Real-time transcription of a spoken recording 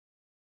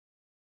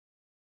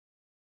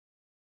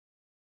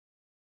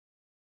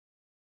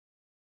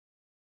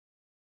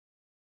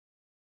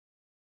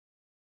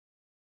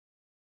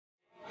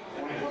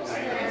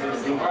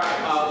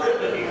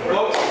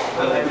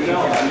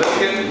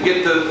Let's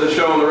get the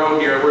show on the road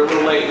here. We're a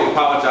little late. We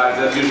apologize.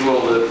 As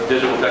usual, the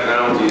digital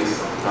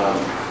technologies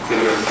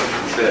getting us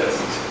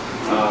fits.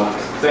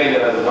 Saying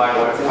that as a black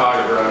and white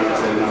photographer,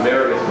 and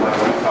Mary is a black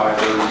and white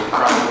photographer,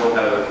 probably both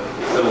have a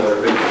similar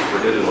vision for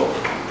digital.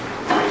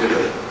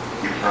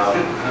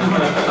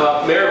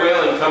 Mary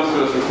Whalen comes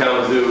to us from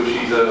Kalamazoo.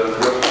 She's a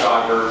commercial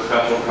photographer,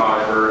 professional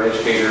photographer,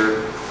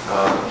 educator.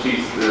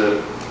 She's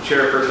the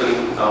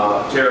chairperson,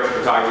 chair of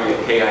photography at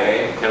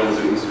KIA,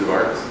 Kalamazoo Institute of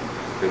Arts.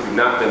 If you've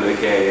not been to the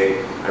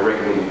KIA, I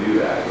recommend you do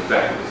that. In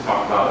fact, I just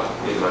talked about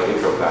it in my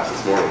intro class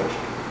this morning,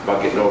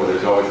 about getting over.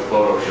 There's always a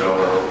photo show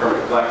or a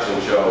permanent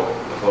collection show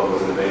of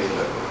photos in the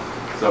basement.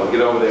 So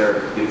get over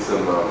there, get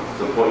some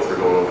points for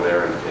going over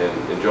there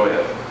and enjoy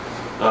it.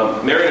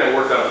 Mary and I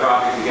worked on a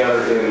project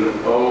together in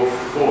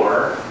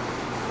 04.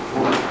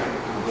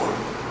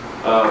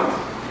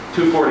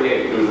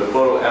 248. It was a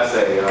photo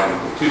essay,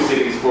 Two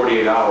Cities,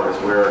 48 Hours,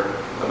 where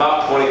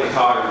about 20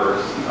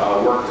 photographers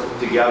worked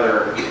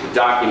together to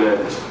document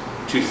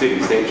two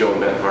cities, St. Joe and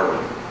Benton Harbor.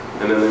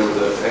 And then there was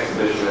an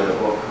exhibition and a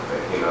book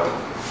that came out.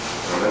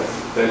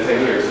 That's been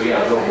 10 years, so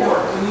yeah, 04.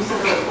 When you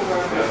said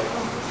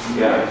 04.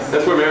 Yeah,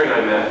 that's where Mary and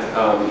I met,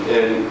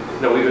 and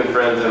you know, we've been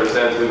friends ever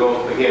since. We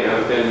both, again,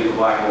 have affinity for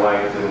black and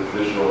white and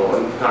traditional,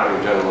 and photography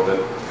in general, but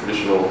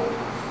traditional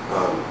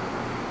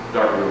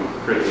darkroom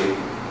printing.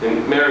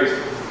 And Mary's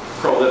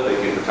prolific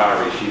in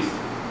photography. She's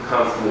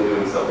constantly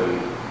doing something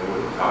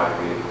with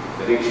photography.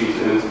 I think she's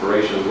an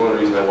inspiration. It's one of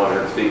the reasons I wanted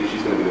her to speak.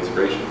 She's going to be an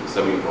inspiration for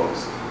some of you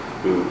folks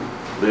who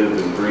live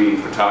and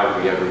breathe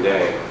photography every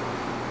day,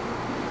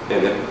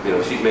 and that, you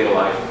know, she's made a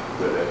life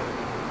with it.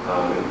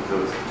 And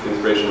so it's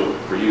inspirational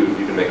for you if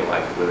you can make a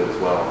life with it as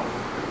well.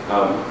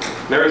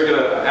 Mary's going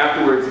to,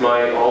 afterwards,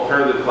 my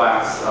alternative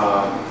class,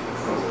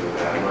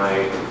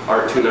 my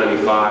Art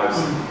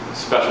 295's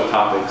special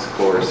topics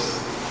course,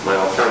 my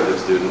alternative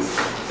students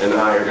and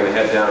I are going to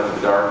head down to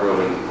the dark room,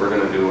 and we're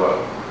going to do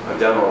a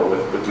demo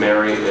with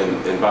Mary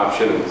and Bob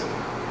Shinnings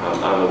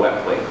on the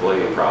wet plate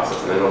palladium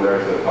process. And I know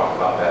Mary's going to talk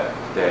about that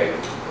today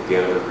at the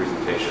end of her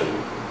presentation.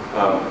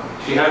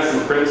 She has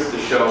some prints to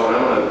show, and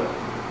I'm going to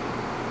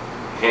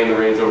hand the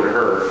reins over to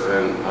her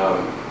and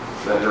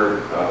let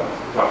her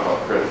talk about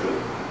prints. But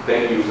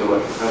thank you so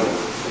much for coming.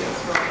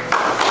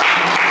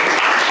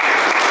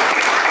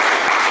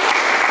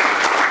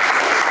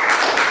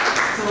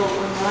 So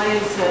when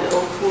Ryan said 04,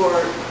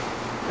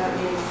 that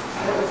means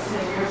that was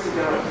 10 years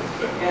ago.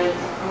 And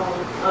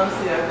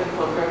honestly, I've been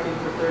photographing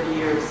for 30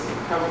 years.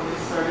 Probably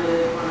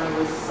started when I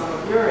was some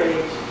of your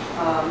age,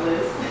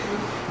 Liz,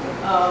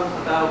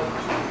 about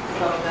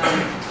then.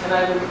 And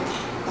I've been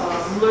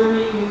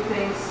learning new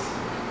things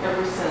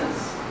ever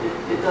since.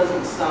 It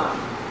doesn't stop.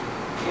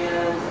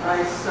 And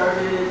I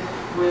started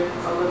with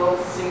a little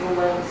single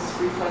lens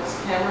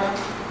reflex camera,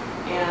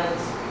 and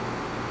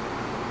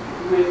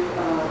with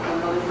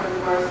another friend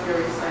of ours,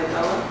 Gary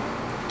Seidella,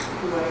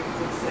 who I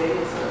would say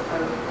is a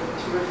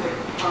terrific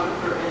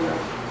photographer and a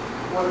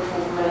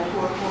wonderful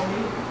mentor for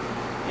me.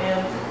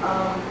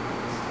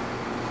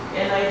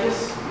 And I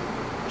just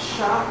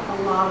shot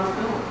a lot of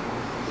film.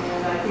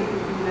 And I think we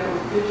do that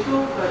with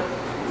digital, but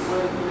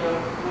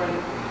when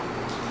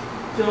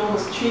film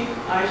was cheap,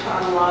 I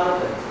shot a lot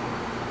of it.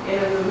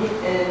 And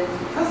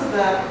because of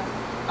that,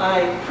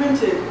 I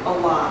printed a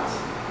lot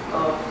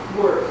of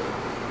work.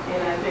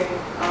 And I think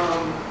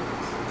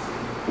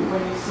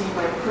when you see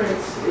my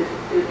prints,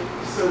 it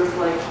sort of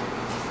like,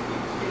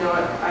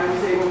 I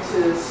was able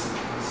to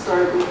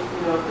start with,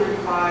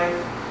 35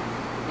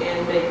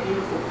 and make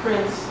beautiful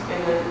prints,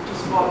 and then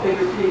just bought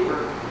bigger paper.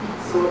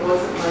 So it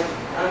wasn't like,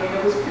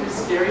 it was pretty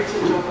scary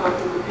to jump up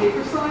to the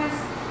paper size.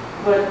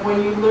 But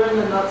when you learn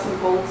the nuts and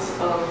bolts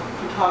of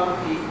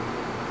photography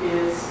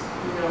is,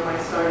 my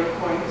starting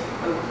point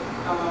of,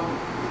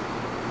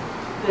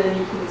 then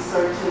you can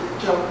start to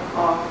jump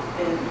off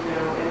and,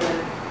 and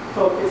then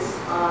focus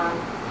on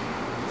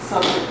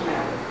subject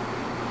matter.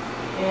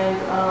 And,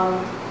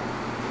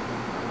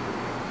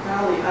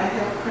 golly, I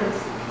have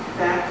prints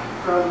back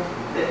from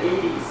the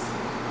 80s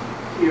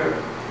here.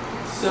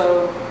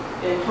 So,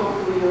 and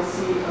hopefully you'll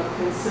see a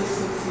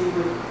consistency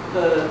with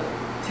the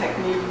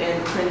technique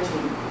and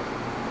printing.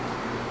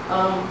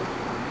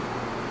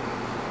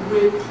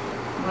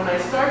 When I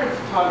started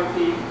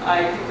photography,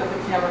 I picked up a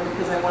camera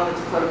because I wanted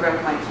to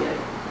photograph my kid.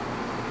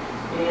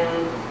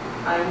 And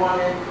I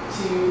wanted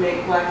to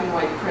make black and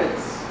white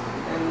prints,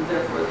 and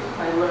therefore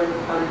I learned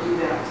how to do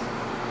that.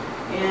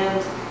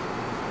 And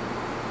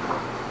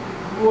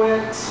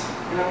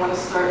I want to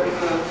start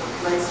with a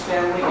nice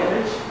family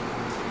image.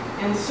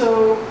 And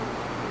so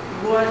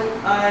what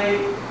I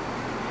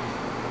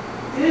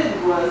did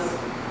was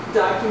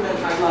document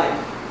my life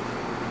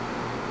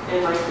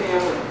and my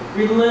family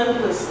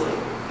relentlessly.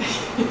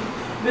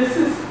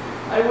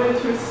 I went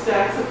through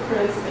stacks of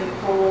prints and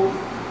pulled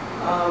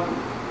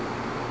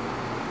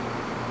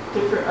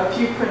a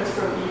few prints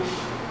from each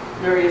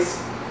various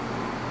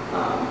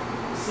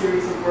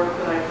series of work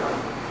that I've done.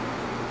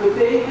 But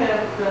they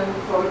have been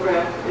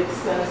photographed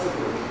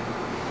extensively.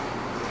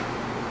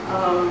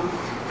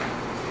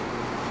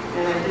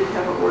 And I did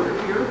have an order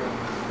here.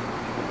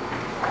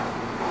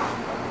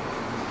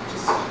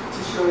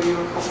 show you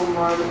a couple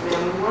more of the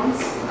family ones.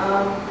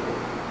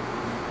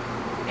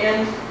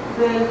 And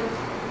then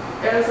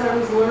as I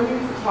was learning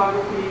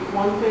photography,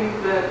 one thing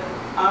that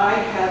I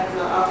had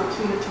the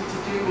opportunity to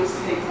do was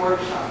take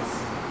workshops.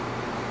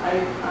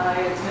 I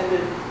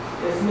attended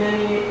as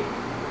many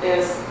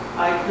as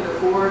I could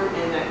afford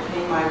and that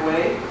came my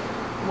way.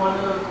 One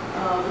of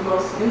the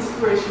most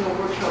inspirational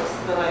workshops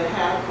that I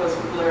had was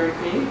with Larry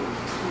King.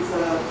 He's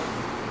a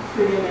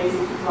pretty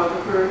amazing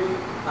photographer.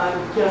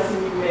 I'm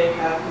guessing you may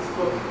have his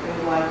book in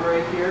the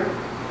library here.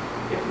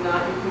 If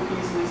not, you could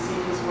easily see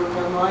his work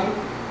online.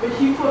 But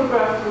he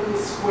photographed with a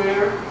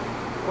square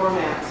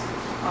format.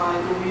 I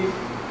believe,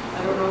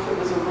 I don't know if it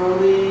was a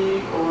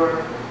Rowley or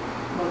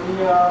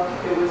Mamiya.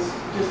 It was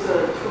just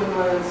a twin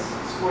lens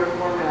square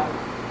format.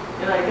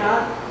 And I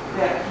got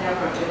that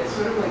camera and it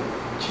sort of like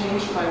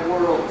changed my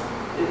world.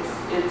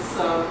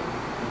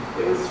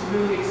 It was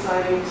really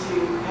exciting to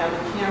have a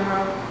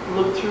camera,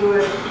 look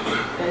through it,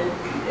 and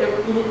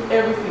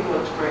everything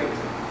looked great.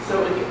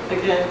 So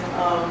again,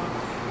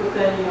 but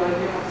then you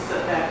have to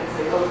step back and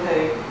say,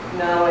 okay,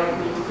 now I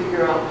need to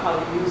figure out how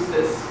to use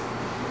this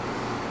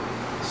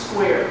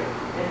square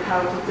and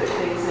how to fit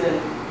things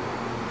in.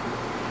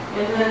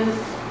 And then,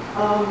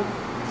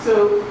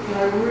 so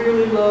I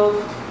really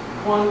loved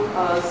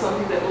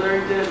something that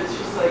Larry did. It's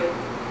just like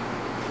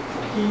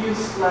he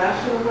used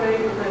flash in a way,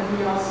 but then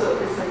he also,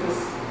 it's like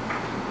this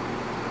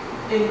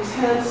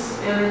intense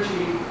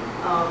energy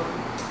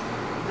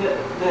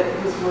that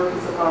his work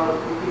is about,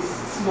 with these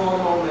small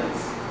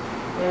moments.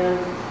 And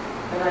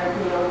I,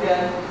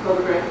 again,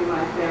 photographing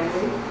my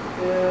family,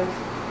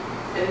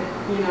 and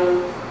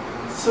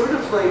sort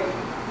of like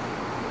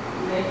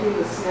making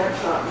the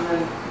snapshot and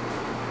then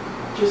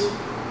just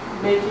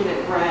making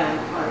it grand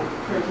by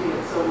printing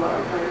it so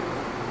large, right?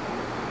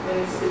 And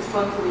it's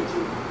fun for me to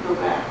go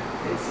back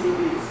and see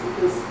these,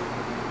 because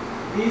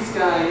these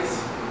guys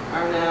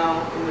are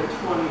now in their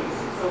 20s.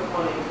 It's so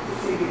funny to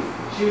see these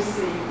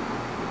juicy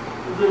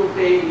little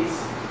babies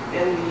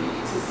and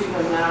to see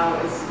them now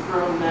as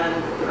grown men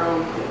with their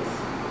own kids.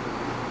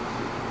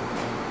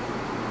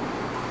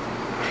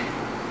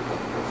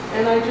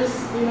 And I just,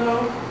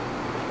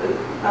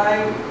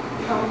 I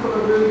come from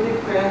a really big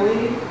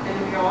family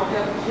and we all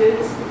have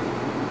kids,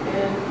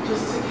 and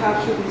just to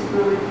capture these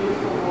really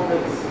beautiful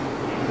moments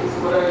is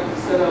what I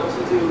set out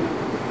to do.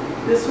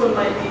 This one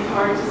might be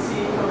hard to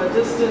see from a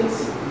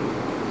distance,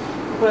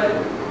 but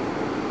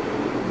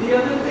the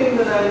other thing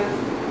that I'm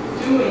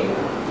doing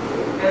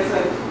as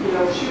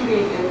I'm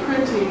shooting and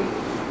printing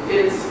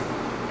is,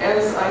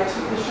 as I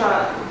took the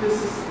shot,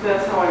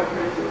 that's how I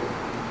printed.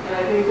 And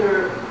I think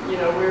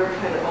we're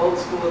kind of old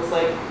school. It's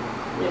like,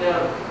 you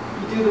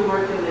do the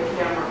work in the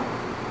camera.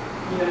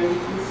 You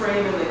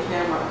frame in the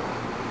camera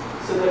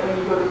so that when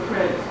you go to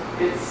print,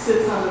 it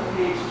sits on the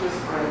page just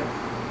right.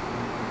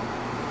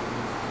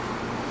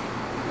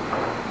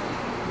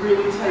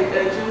 Really tight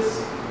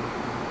edges.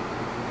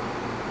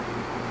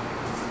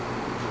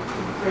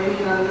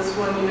 Framing on this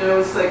one,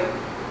 it's like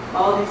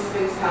all these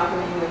things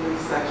happening in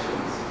these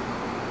sections.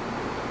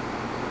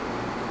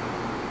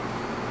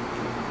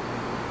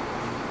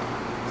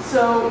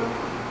 So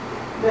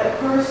that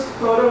first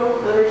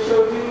photo that I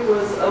showed you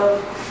was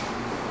of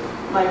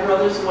my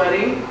brother's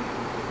wedding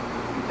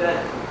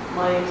that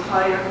my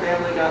entire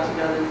family got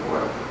together for.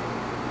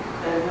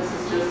 And this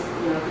is just,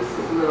 this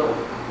is a little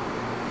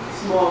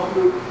small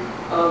group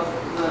of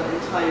the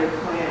entire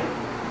clan.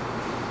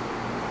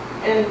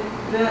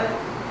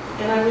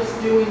 And I was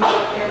doing,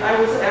 and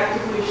I was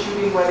actively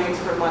shooting weddings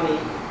for money.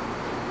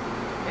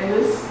 And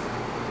this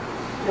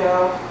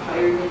gal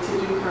hired me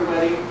to do her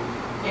wedding.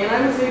 And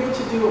I was able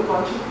to do a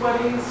bunch of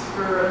weddings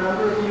for a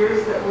number of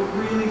years that were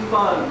really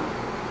fun,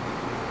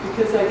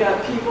 because I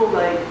got people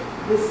like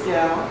this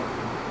gal,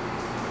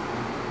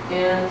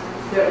 and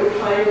that would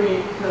hire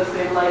me because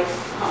they liked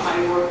how my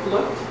work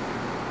looked,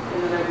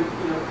 and then I would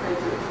print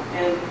it.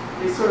 And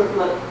they sort of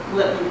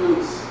let me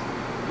loose,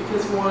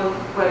 because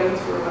weddings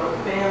were about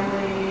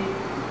family,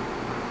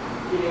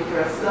 getting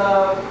dressed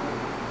up,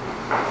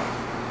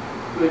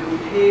 good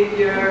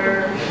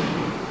behavior,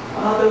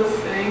 all those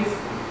things.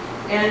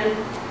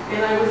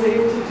 And I was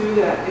able to do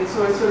that. And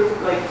so I sort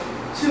of like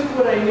took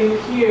what I knew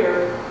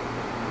here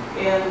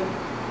and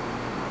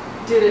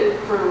did it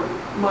for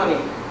money.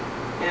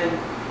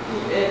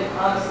 And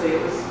honestly,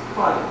 it was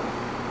fun.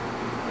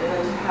 And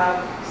then to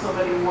have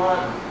somebody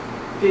want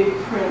big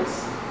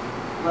prints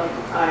like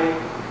I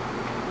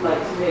like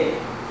to make.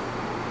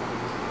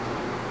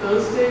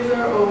 Those days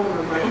are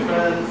over, my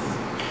friends.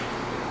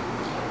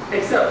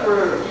 Except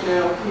for,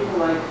 people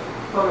like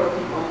photo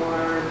people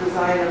or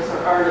designers or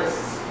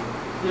artists.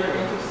 They're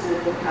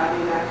interested in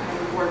having that kind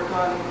of work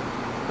done.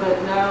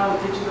 But now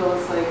digital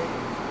is like,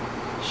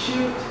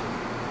 shoot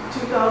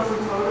 2,000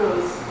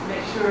 photos,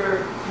 make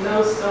sure no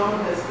stone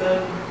has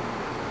been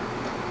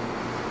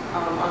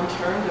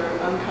unturned or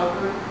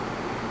uncovered.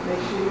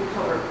 Make sure you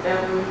cover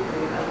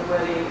everything at the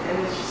wedding,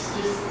 and it's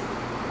just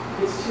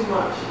it's too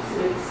much.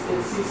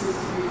 It ceases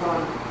to be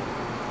fun.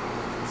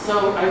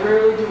 So I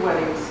rarely do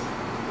weddings,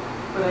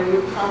 but I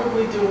would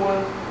probably do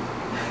one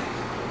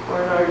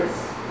or an artist.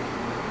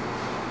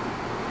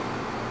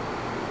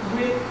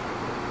 With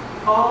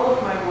all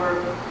of my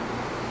work,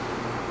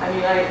 I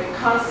mean, I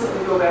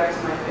constantly go back to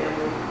my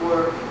family,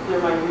 or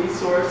they're my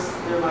resource,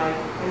 they're my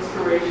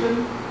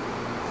inspiration.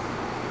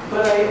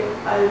 But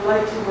I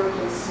like to work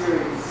in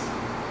series.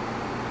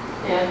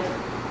 And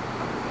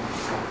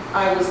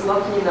I was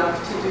lucky enough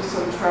to do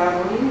some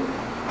traveling.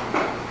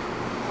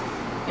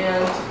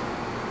 And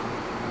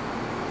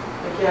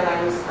again,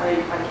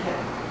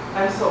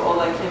 I'm so old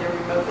I can't even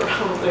remember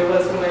how old I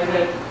was when I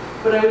went.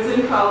 But I was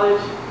in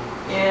college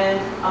and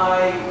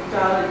I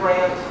got a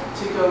grant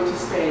to go to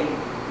Spain.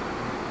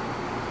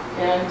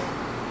 And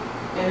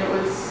it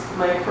was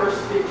my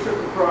first big trip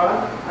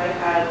abroad. I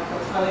had a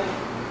ton of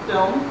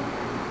film.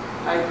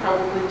 I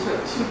probably took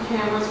 2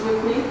 cameras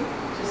with me,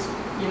 just,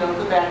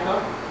 the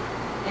backup.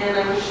 And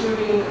I was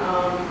shooting a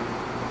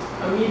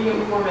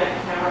medium format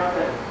camera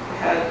that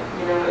had,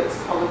 it's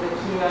called a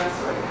Makina,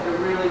 so I had a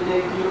really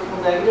big, beautiful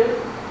negative.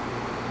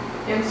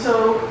 And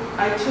so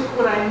I took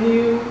what I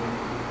knew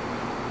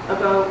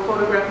about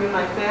photographing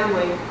my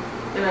family,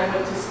 and I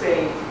went to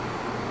Spain.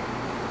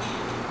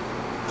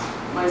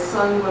 My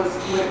son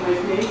went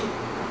with me,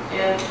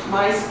 and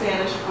my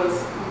Spanish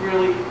was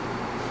really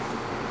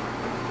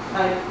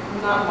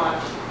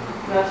not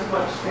too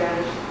much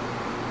Spanish.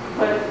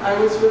 But I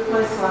was with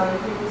my son, and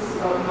he was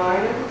about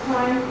 9 at the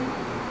time,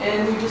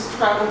 and we just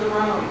traveled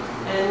around,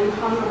 and we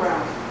hung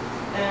around,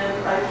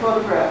 and I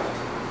photographed.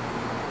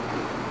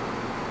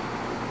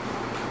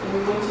 And we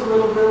went to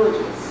little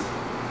villages.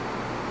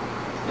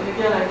 And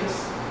again, I'm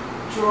just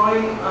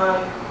drawing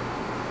on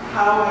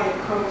how I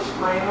approached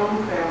my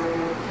own family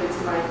and the kids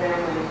in my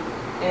family,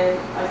 and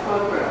I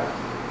photographed.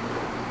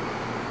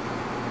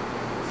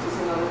 This was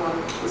another one.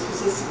 This was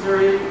this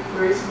very,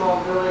 very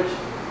small village,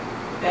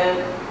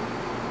 and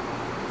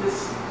I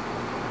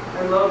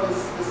love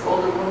this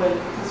older woman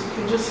because you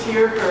can just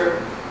hear her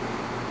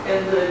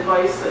and the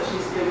advice that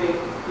she's giving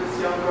this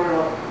young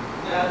girl.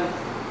 And,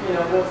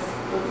 what's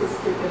this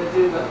kid going to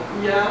do? But,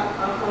 yeah,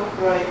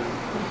 right.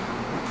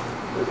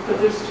 But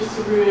there's just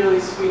a really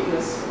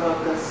sweetness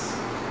about this.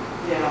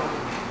 Yeah.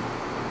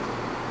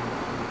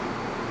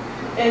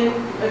 And,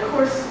 of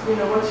course,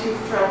 once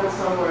you've traveled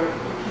somewhere,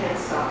 you can't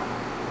stop.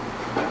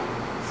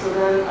 So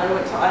then I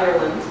went to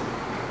Ireland.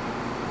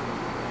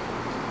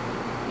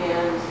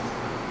 And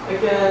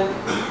again,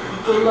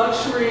 the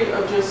luxury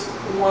of just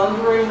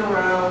wandering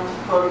around to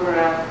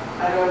photograph,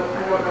 I don't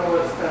know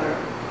what's better. I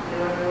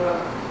don't know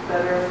what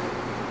better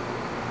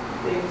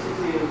thing to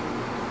do.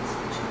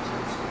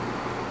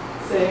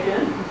 Say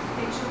again?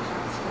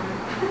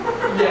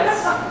 Yes.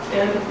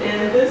 And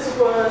this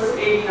was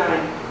 89.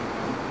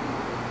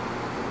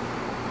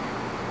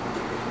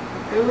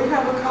 I only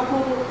have a couple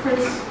of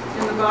prints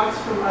in the box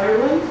from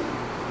Ireland.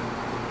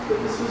 But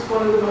this was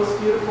one of the most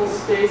beautiful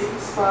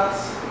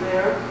spots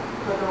there,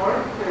 the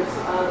north. It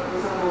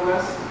was on the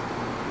west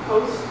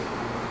coast,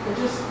 and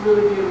just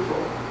really beautiful.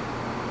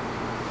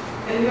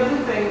 And the other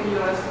thing,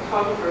 as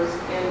photographers,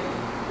 and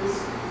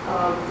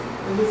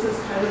this is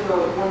kind of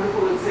a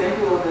wonderful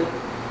example of it,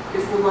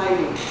 is the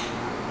lighting,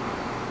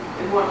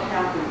 and what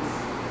happens,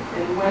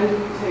 and when do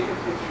we take a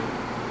picture.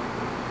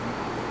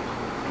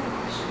 I have a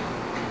question.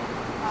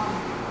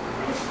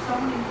 There's so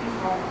many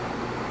people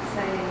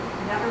saying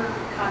never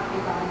copy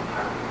on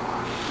parking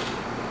lot.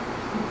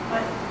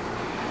 But,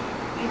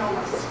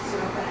 what's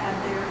sort of ahead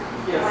there?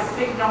 Yes. Like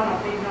big no-no,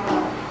 big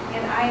no-no.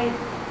 And I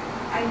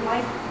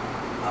like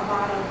a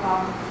lot of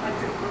like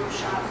the group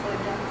shots that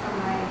I've done for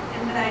my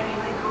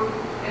group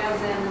as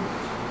in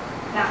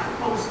not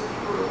supposed to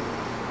group,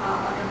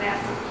 like a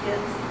mass of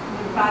kids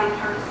with body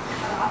parts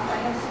cut off. I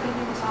have so many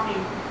people tell me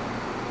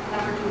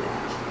never do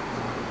that.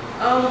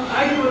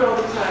 I do it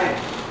all the time.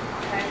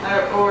 Okay.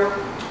 Or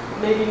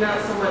maybe not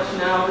so much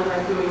now that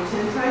I'm doing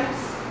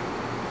tintypes,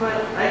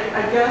 but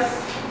I guess,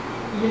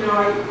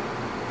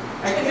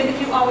 I mean, if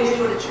you always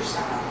do it, it's your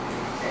style.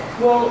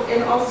 well,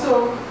 and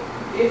also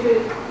if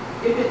it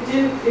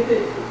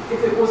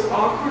was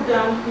awkward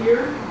down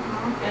here,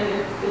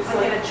 and it's like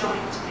like a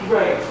joint.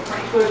 right,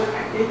 Right. but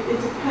Okay.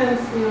 it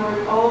depends,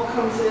 it all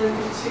comes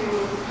into,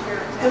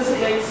 does it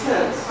make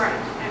sense? Right,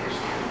 I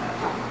understand that.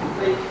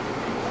 Like,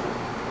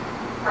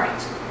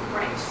 Right.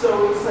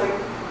 so it's like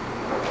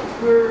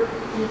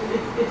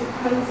it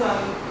depends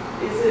on,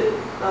 is it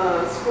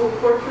a school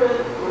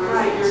portrait or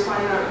is it your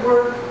fine art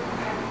work?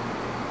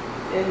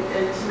 And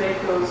to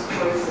make those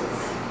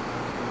choices.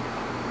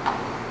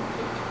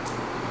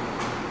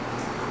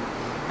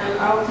 And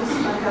I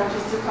have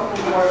just a couple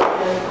more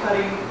and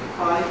cutting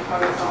body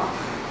parts off.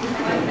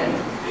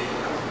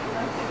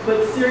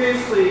 But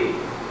seriously,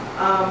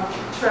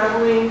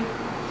 traveling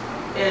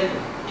and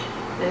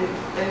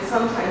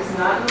sometimes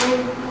not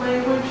knowing the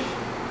language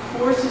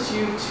forces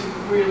you to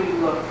really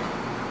look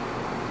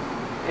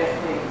at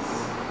things.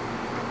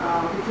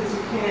 Because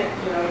you can't,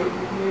 you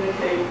can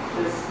communicate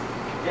this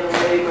in a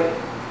way,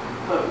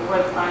 but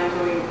what I'm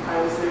doing,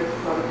 I was there to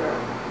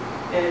photograph.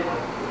 And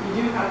you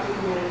do have to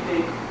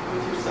communicate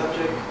with your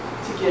subject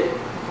to get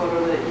the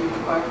photo that you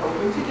are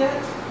hoping to get.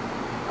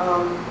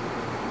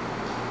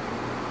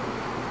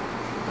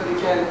 But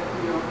again,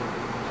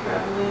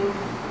 traveling,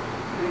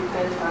 pretty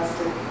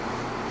fantastic.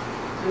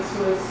 This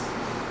was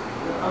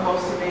a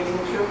most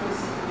amazing trip.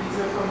 These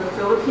are from the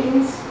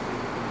Philippines.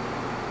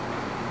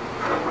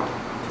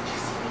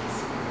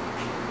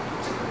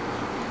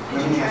 Did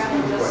you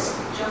travel just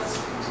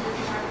to the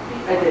photography?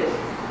 I did.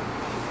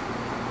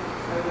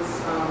 I was,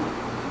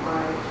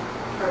 my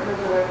partner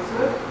that I was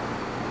with,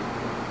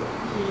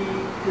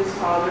 his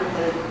father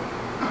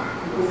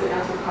was an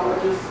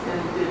anthropologist and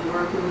did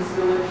work in this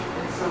village,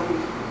 and so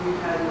we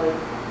had like,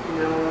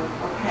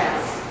 a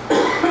pass.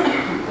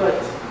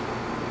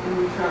 And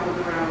we traveled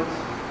around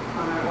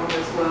on our own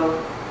as well,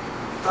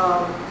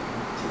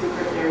 to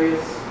different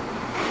areas.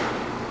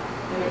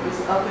 And it was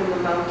up in the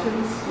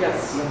mountains,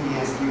 yes. Let me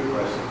ask you a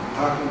question.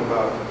 Talking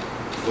about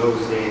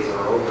those days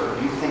are over,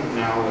 do you think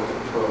now with the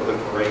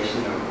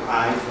proliferation of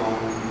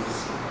iPhones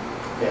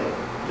that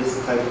this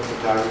type of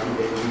photography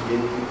that you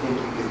did,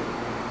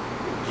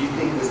 do you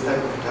think this type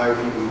of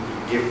photography would be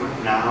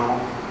different now?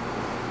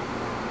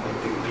 Like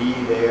to be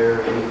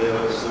there in the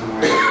village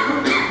somewhere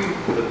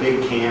with a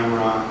big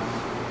camera,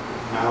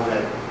 now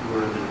that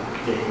we're in the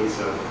days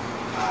of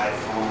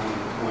iPhone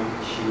point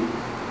and shoot?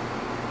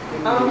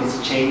 Think it's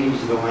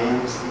changed the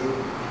landscape?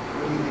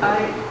 What do you think?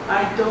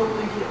 I don't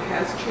think it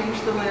has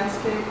changed the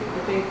landscape.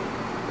 I think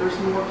there's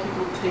more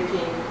people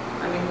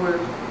we're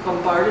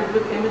bombarded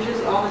with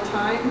images all the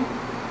time,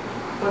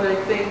 but I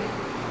think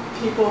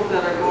people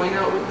that are going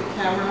out with the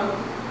camera,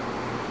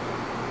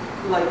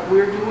 like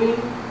we're doing,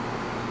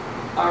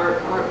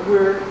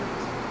 we're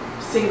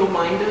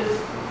single-minded,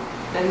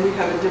 and we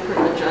have a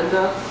different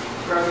agenda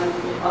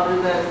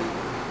other than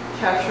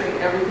capturing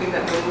everything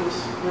that moves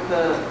with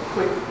a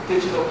quick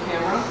digital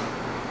camera.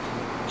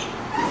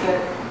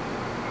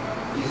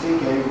 Do you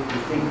think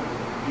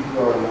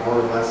people are more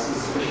or less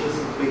suspicious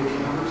of big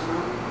cameras now?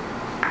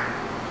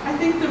 I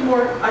think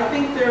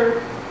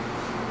they're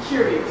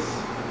curious.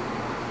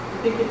 I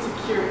think it's a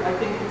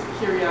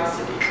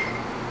curiosity.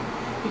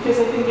 Because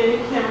I think any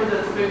camera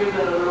that's bigger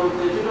than a little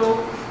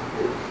digital,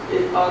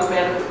 it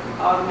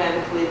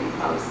automatically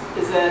becomes,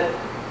 is that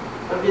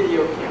a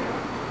video camera?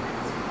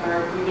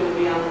 Are we going to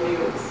be on the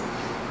news?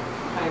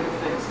 Kind of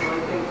thing. So I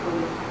think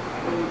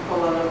when you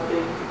pull out a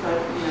big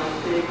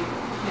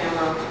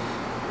camera,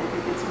 I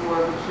think it's more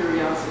of a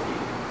curiosity.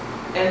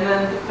 And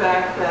then the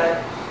fact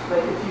that,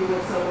 like, if you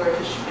went somewhere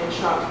and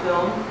shot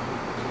film,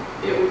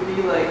 it would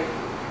be like,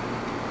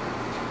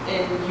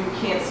 and you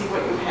can't see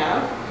what you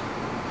have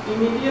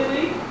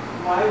immediately.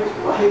 Why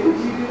would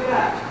you do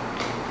that?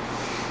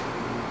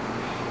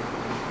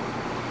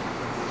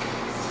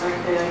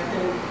 Okay,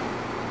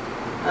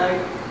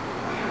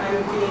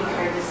 I'm being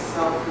kind of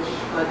selfish,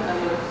 but I'm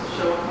going to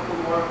show a couple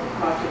more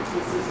project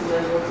pieces, and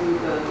then we'll do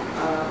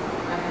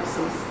I have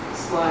some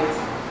slides.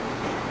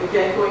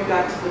 Again, going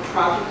back to the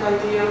project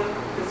idea,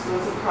 this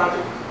was a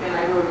project, and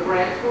I wrote a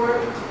grant for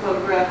it, to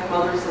photograph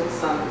mothers and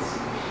sons.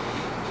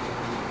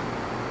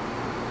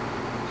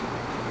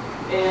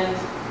 And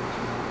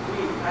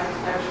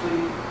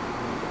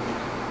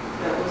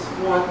that was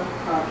one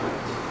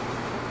project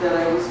that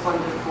I was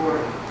funded for.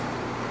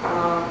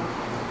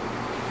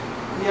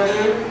 The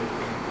other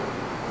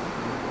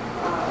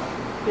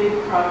big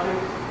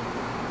project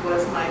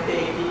was my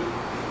baby.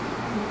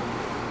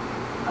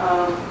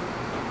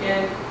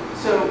 And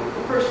so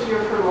the first year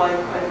of her life,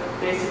 I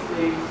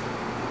basically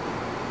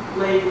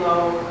laid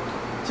low,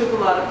 took a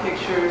lot of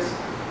pictures,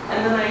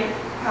 and then I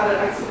had an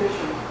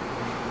exhibition.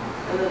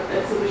 And the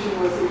exhibition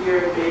was a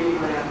year in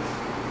Babyland.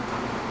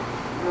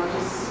 And I'll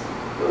just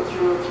go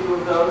through a few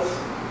of those.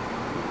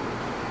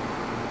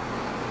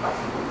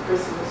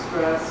 Christmas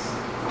dress.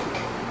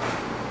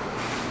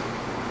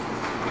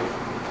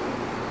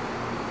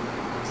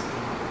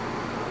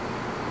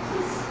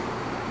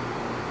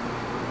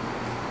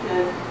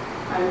 And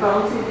I'm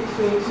bouncing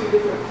between two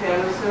different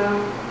patterns now,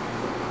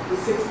 the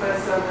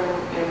 6x7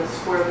 and the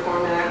square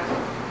format.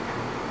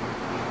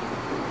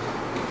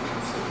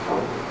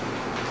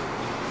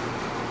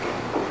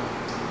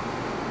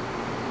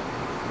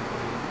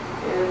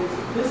 And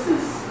this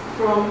is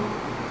from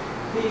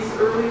these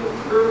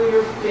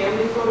earlier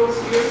family photos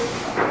here.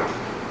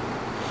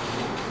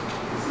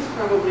 This is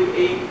probably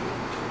 8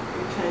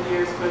 or 10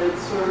 years, but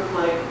it's sort of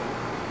like,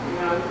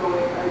 I'm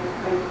going,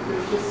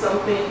 there's just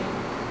something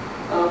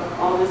of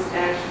all this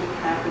action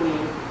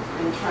happening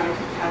and trying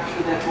to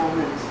capture that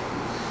moment.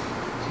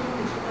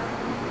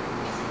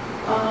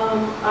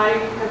 I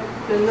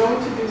have been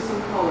known to do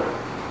some color,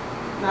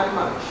 not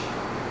much.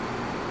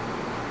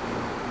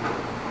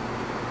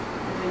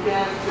 And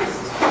again,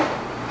 just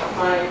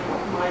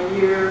my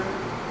year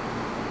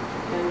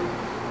in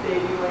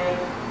Babyland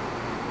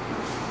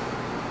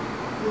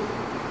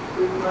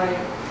with my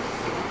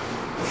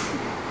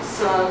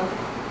son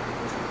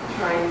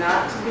trying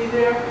not to be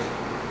there.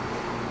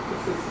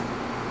 This is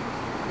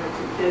my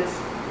 2 kids.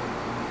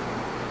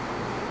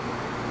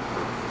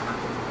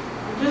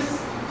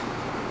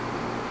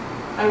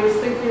 I was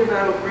thinking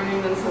about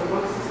bringing in some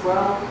books as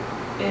well,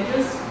 and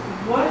just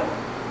what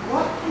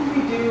can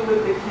we do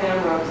with the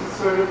camera to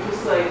sort of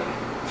just like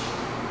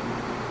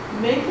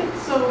make it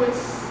so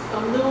it's a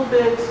little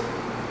bit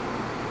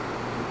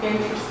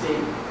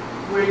interesting,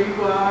 where you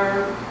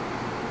are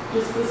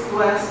just this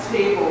glass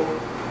table,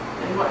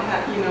 and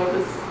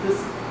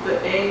the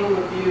angle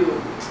of view. Oh,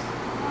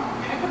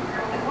 I couldn't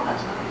remember what that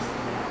was when I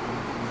said that.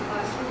 The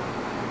last one.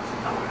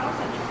 Oh, how's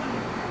that funny?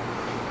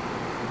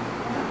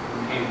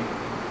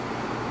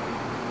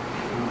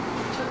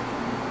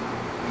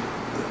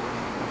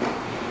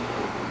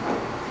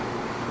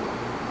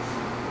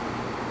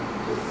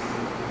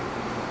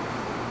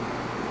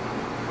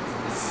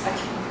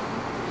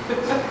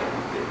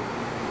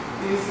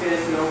 These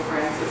guys know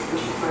Frances.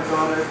 This is my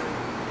daughter.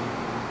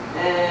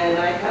 And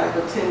I have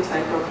a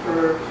tintype of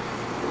her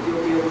that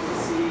you'll be able to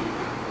see.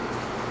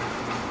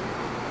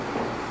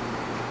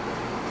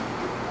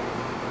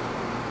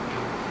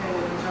 And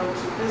jump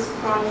to this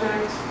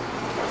project.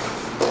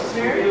 Just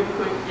Mary? real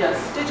quick. Yes.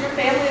 Did your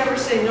family ever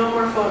say no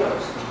more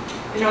photos?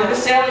 You know, Yeah. the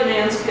Sally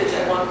Mann's kids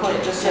at one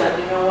point just said,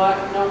 you know what,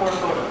 no more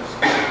photos.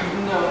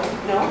 No.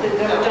 No, they've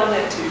never No. done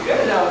that to you.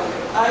 Good. No.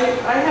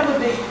 I have a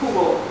big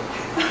pool.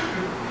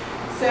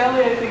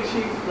 Sally, I think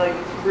she like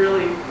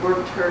really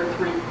worked her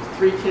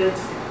three kids.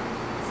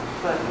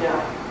 But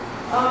yeah.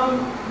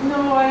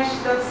 No,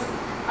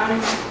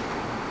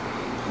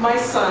 my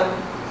son,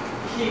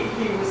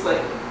 he was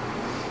like,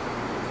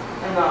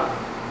 enough.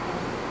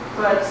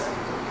 But,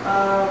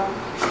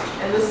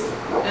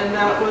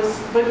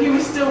 but he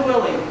was still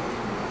willing.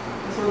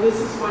 So this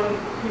is when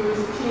he was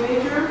a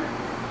teenager.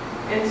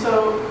 And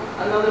so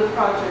another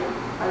project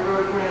I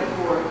wrote a grant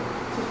for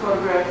to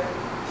photograph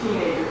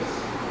teenagers.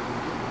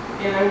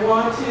 And I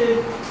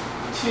wanted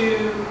to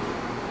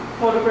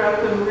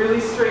photograph them really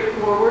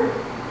straightforward,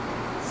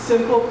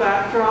 simple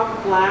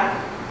backdrop, black,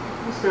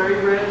 it was very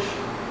rich,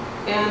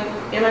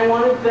 and I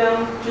wanted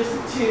them just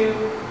to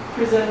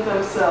present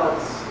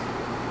themselves.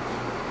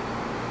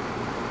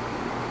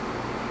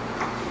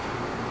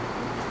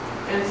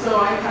 And so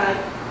I had,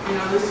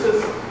 this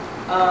was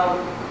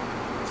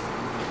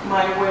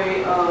my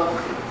way of,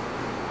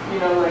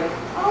 like,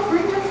 oh,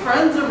 bring your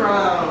friends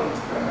around.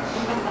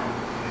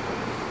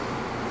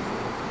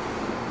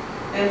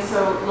 And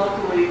so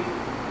luckily,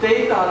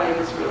 they thought I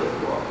was really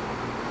cool.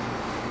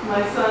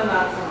 My son,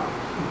 not so much.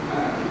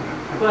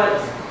 But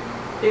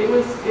it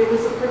was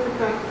a perfect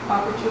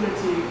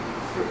opportunity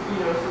for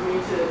me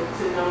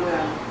to know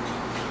them.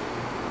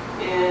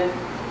 And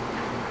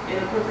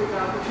a perfect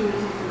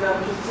opportunity for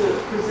them just to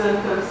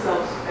present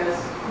themselves as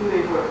who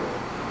they were.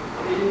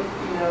 They didn't,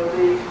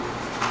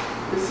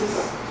 this is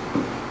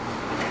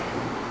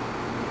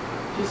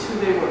just who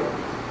they were.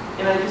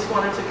 And I just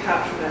wanted to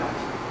capture that.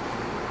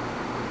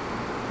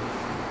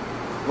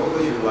 What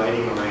was your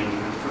lighting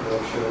arrangement for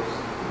those shows?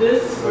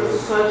 This was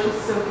such a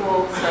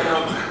simple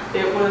setup.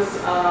 It was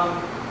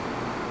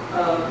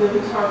the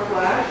guitar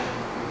flash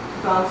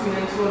bouncing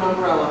into an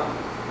umbrella.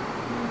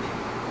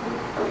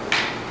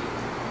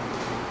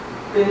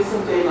 Then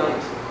some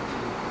daylight.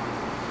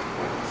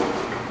 So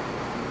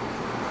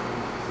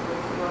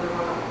that's another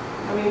one.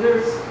 I mean,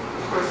 there's,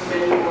 of course,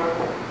 many more.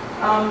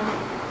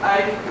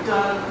 I've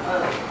done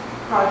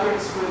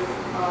projects with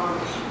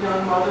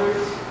young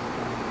mothers,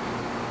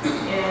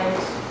 and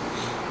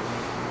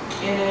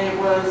it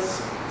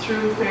was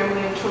through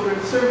Family and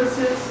Children's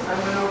Services. I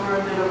went over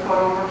and did a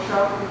photo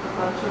workshop with a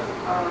bunch of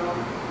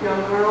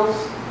young girls,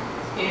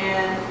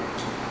 and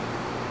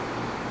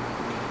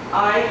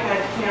I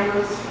had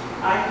cameras.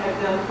 I had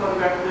them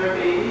photograph their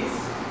babies,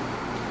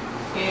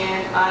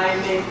 and I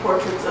made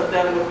portraits of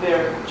them with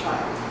their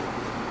child.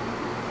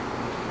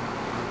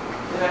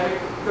 And I would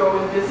go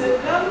and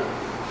visit them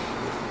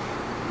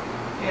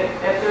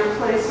at their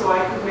place so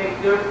I could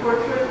make their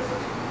portrait.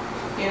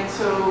 And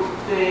so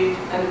they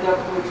ended up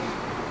with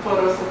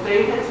photos that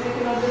they had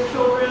taken of their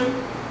children,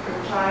 or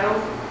child,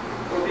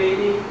 or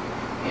baby,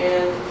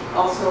 and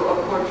also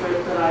a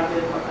portrait that I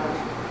did of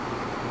them.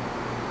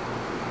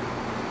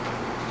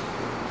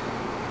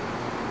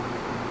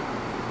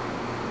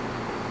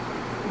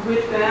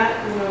 With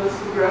that, this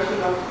progression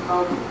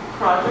of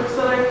projects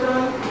that I've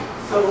done.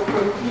 So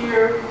from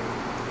here,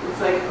 it's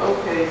like,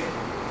 okay,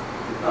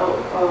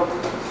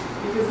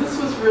 because this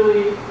was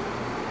really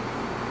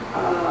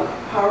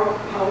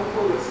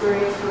powerful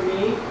experience for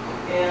me,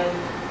 and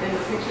the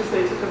pictures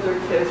they took of their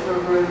kids were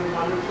really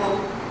wonderful,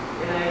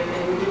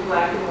 and we did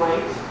black and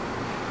white,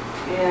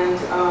 and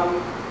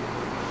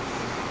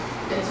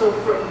so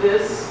from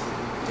this,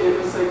 it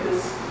was like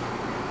this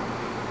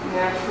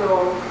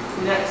natural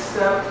next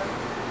step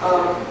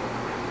of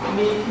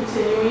me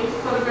continuing to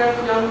photograph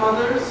young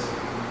mothers,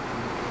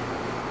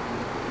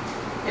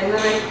 and then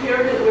I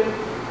paired it with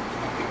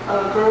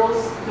girls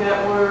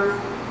that were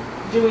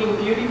doing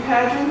beauty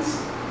pageants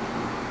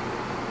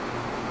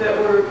that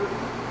were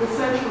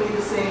essentially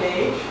the same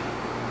age.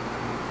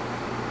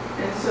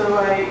 And so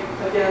I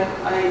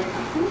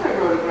think I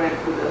wrote a grant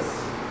for this.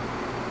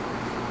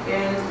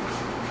 And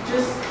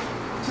just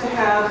to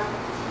have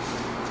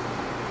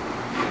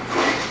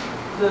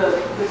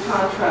the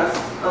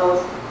contrast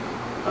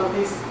of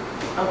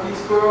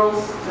these girls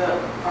that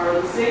are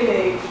the same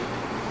age,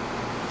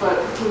 but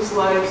whose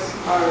lives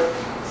are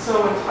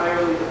so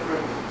entirely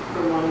different.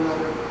 for one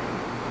another.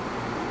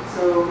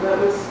 So that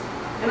was,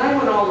 and I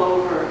went all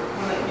over.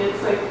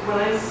 It's like, when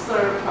I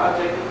start a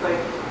project, it's like,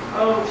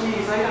 oh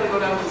geez, I gotta go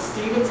down to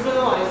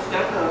Stevensville, I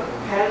got the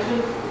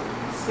pageant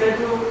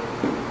schedule,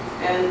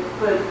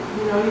 but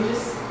you know,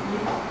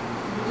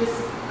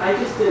 I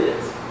just did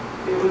it.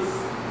 It was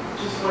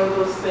just one of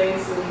those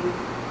things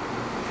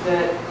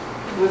that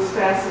was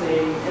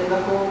fascinating, and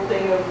the whole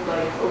thing of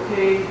like,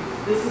 okay,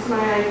 this is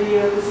my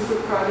idea, this is the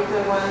project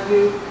I want to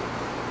do,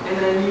 and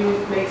then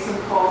you make some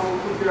calls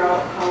and figure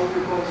out how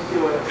you're going to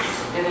do it.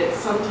 And it's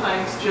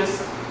sometimes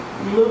just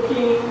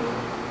looking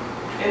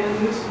in a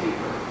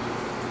newspaper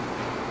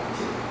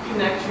to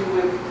connect you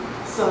with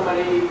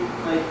somebody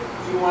like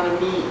you want to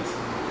meet.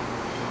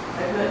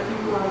 I've met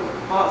people on the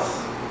bus,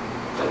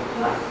 like,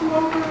 can I come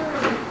over?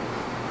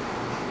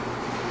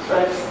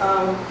 But,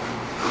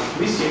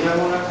 Have you seen that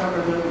one I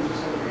covered that we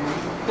just had your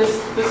hand?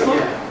 this one?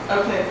 Yeah.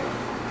 Okay.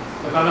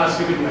 Look, I'm not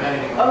skipping your head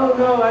anymore. Oh,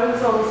 no, I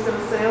was almost going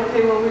to say,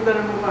 okay, well, we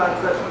better move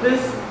on. But this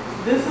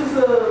is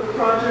a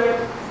project,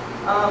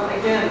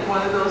 again,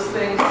 one of those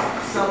things,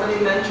 somebody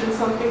mentioned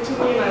something to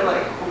me, and I'm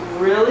like,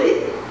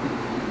 really?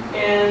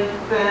 And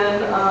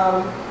then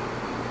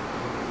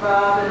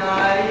Bob and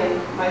I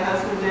and my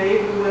husband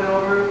Dave, we went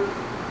over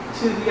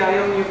to the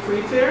Ionia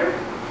Free Fair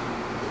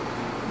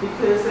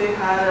because they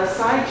had a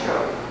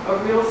sideshow, a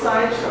real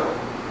sideshow.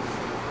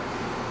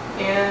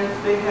 And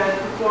they had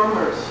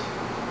performers.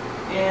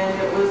 And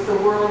it was the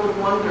World of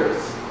Wonders.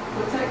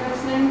 What's that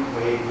guy's name?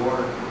 Wade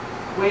Ward.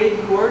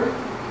 Wade Ward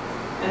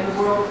and the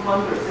World of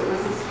Wonders. It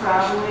was this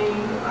traveling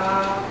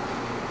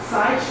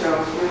sideshow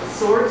with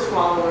sword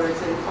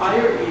swallowers and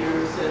fire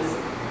eaters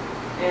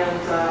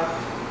and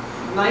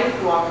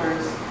knife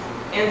walkers.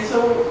 And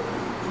so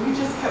we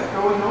just kept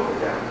going over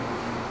there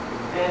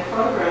and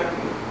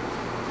photographing.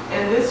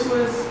 And this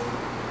was,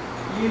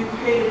 you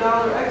paid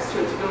 $1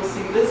 extra to go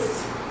see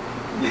this.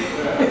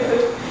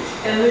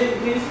 And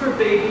these were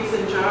babies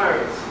in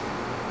jars.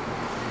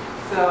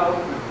 So,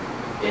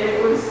 and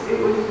it was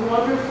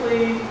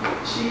wonderfully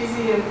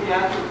cheesy and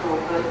theatrical,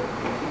 but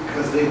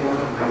Because they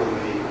weren't real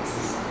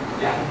babies.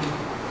 yeah.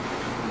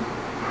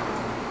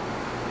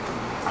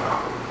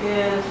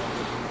 And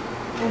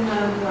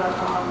then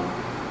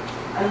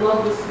I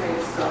love this kind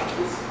of stuff.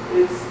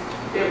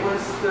 It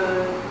was the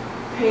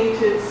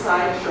painted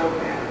sideshow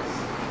banners.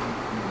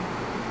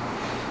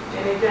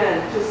 And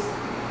again, just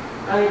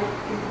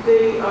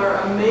they are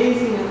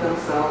amazing in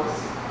themselves,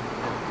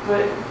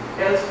 but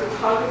as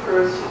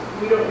photographers,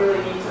 we don't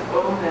really need to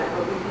own that,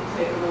 but we can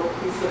take a little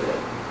piece of it.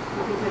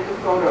 We can take a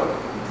photo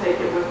and take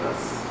it with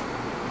us.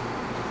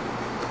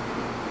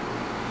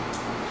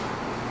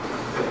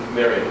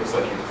 Mary, it looks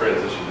like you've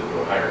transitioned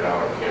into a higher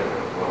dollar camera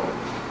as well.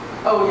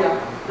 Oh yeah,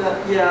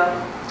 yeah.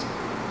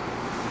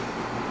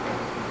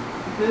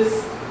 This,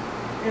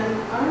 and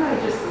I'm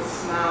not just a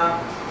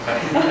snob.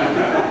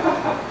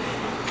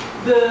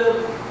 The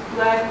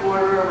black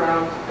border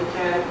around,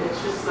 again,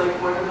 it's just like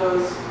one of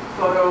those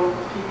photo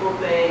people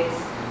things.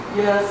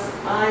 Yes,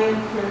 I am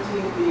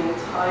printing the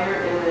entire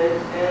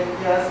image, and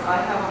yes,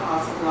 I have a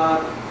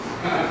Hasselblad.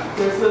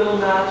 There's little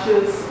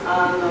notches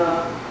on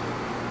the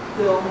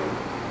film.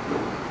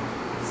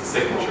 It's a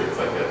signature, it's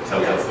like a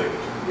telltale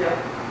signature. Yeah.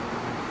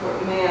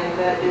 But man,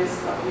 that is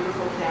a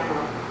beautiful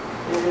camera.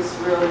 It is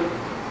really,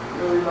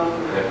 really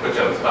lovely. And I put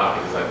you on the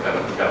spot because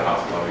we've got a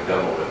Hasselblad we've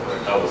done with it, but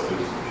I tell the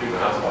students, shooting a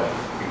Hasselblad,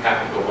 you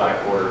have to go black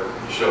border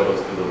to show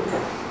those two little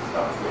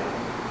stuff.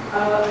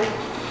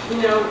 You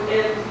know,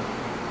 and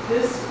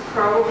this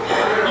probably,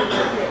 I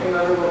can't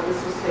remember what this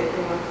was taken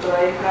with, but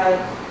I had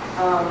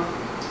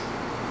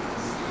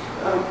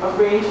a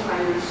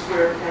rangefinder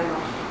square camera,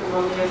 the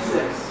Lumia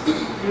 6.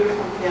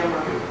 Beautiful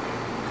camera.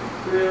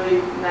 Really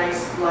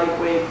nice,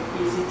 lightweight,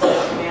 easy to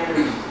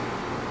manage.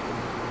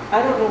 I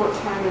don't know what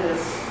time it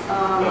is.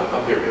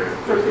 Up here.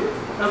 Perfect.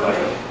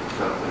 Okay.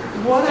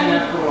 What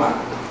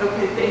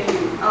Okay, thank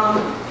you.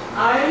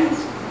 I'm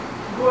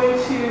going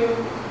to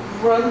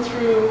run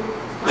through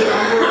a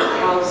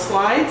number of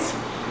slides.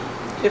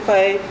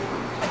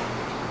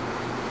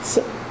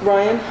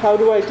 Ryan, how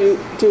do I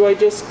do I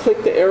just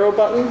click the arrow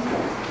button?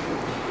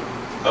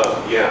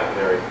 Yeah,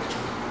 Mary.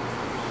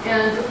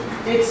 And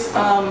it's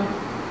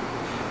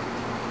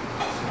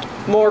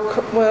more,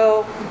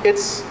 well,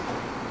 it's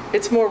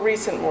more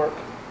recent work.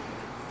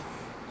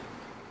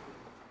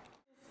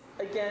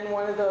 Again,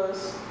 one of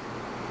those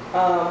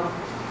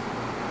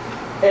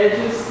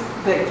edges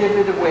that give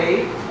it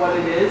away what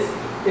it is.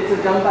 It's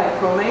a done by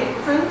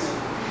chromate print,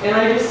 and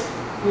I just,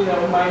 you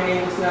know, my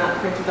name is not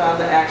printed on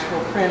the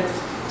actual print.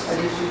 I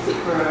just use it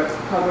for a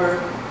cover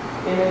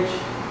image.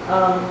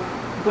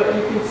 But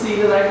you can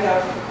see that I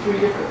have 3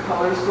 different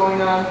colors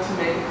going on to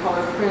make a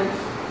color print.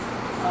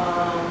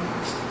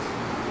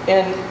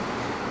 And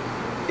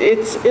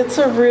it's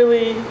a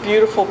really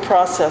beautiful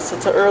process.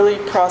 It's an early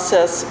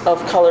process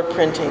of color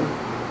printing.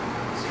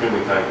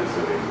 Extremely time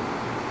consuming.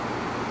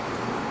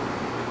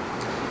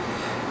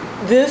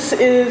 This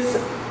is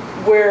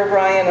where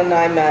Ryan and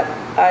I met.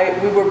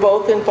 We were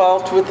both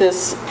involved with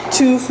this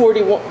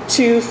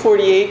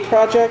 248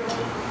 project,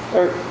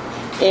 or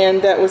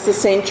and that was the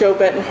St. Joe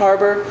Benton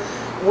Harbor,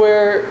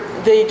 where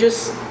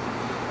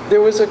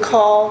there was a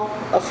call,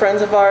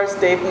 friends of ours,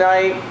 Dave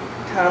Knight,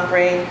 Tom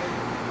Brain,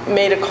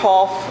 made a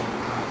call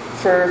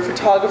for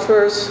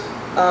photographers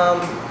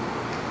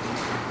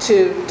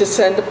to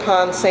descend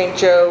upon St.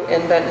 Joe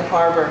and Benton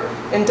Harbor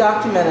and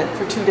document it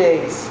for 2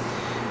 days.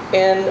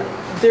 And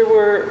there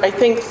were, I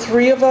think,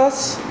 3 of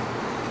us,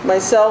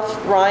 myself,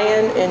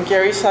 Ryan, and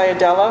Gary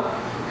Sayadella,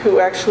 who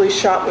actually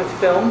shot with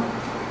film.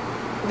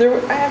 There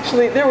were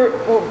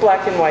well,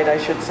 black and white, I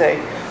should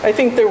say. I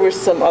think there were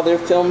some other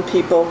film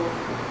people.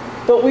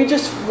 But we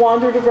just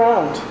wandered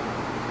around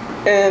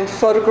and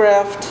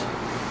photographed.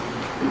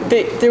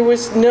 There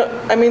was no,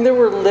 I mean, there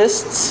were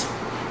lists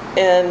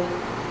and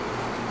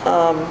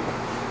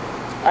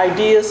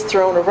ideas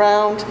thrown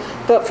around,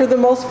 but for the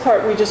most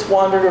part, we just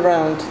wandered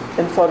around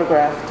and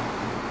photographed.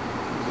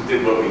 We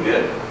did what we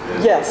did.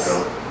 And, Yes. you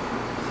know,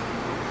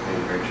 made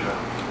a great shot.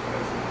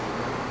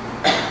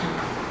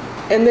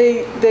 And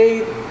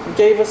they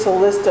gave us a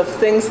list of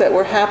things that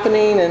were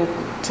happening and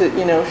to,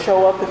 you know,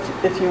 show up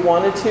if you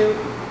wanted to.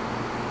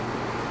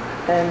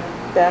 And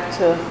back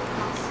to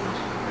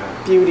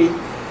beauty.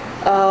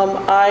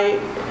 I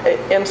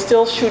am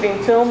still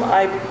shooting film.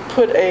 I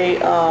put a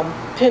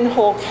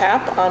pinhole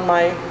cap on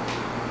my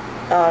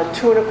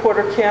 2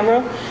 1/4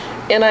 camera,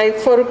 and I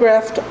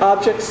photographed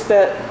objects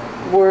that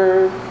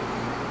were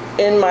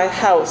in my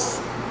house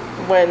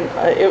when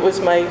it was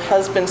my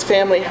husband's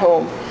family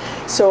home.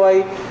 So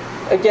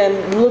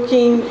again,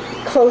 looking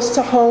close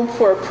to home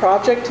for a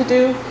project to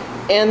do,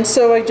 and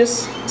so I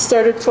just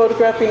started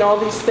photographing all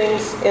these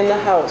things in the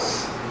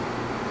house.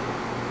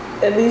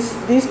 And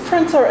these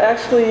prints are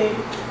actually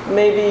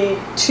maybe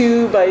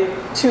 2 by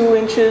 2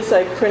 inches.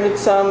 I printed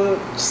some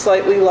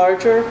slightly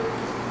larger.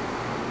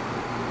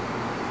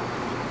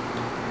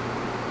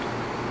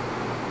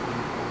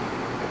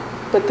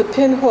 But the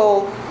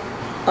pinhole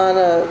on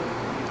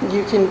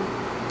you can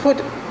put,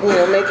 you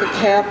know, make a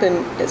cap,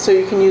 and so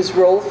you can use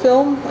roll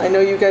film. I know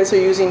you guys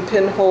are using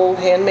pinhole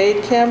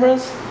handmade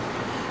cameras,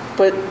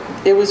 but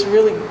it was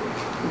really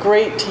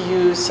great to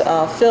use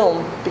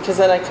film because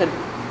then I could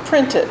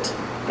print it.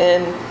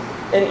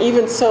 And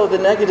even so, the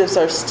negatives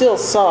are still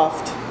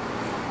soft.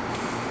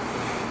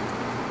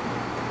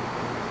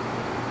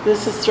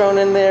 This is thrown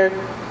in there,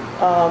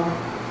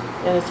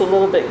 and it's a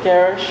little bit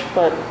garish,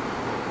 but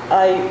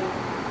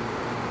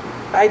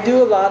I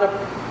do a lot of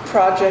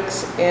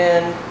projects,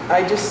 and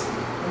I just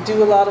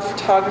do a lot of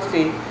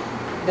photography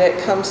that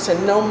comes to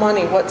no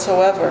money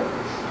whatsoever.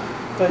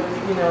 But,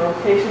 you know,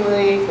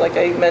 occasionally, like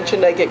I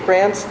mentioned, I get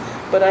grants,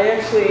 but I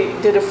actually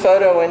did a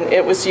photo, and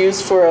it was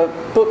used for a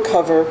book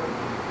cover.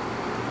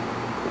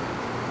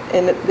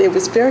 And it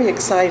was very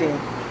exciting,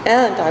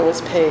 and I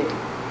was paid.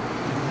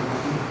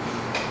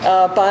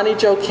 Bonnie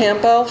Jo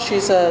Campbell,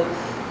 she's a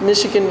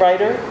Michigan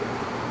writer.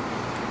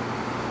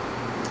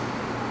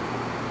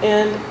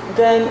 And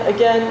then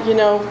again, you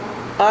know,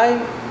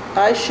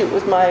 I shoot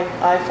with my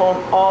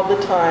iPhone all the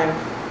time.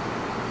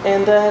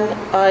 And then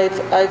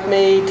I've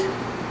made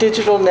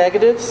digital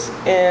negatives,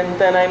 and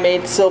then I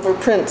made silver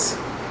prints,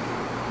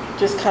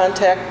 just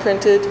contact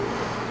printed.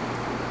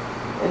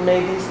 And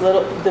made these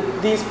little,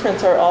 these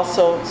prints are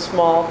also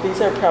small. These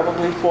are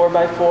probably 4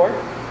 by 4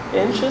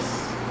 inches.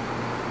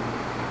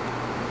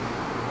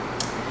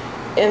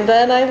 And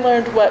then I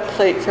learned wet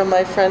plate from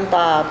my friend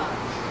Bob.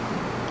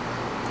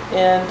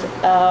 And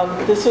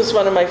this was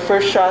one of my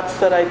first shots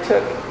that I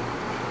took.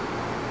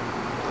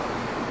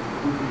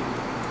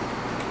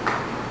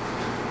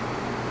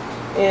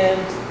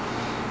 And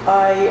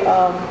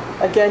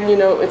again, you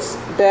know, it's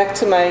back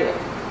to my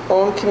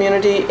own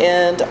community,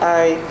 and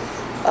I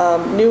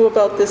knew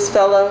about this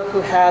fella who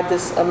had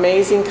this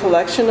amazing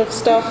collection of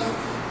stuff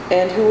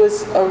and who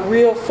was a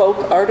real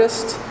folk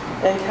artist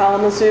in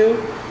Kalamazoo.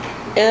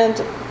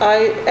 And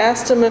I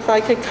asked him if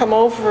I could come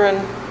over and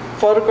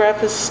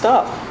photograph his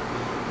stuff.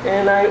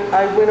 And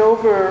I went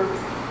over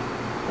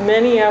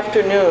many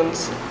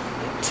afternoons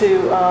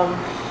to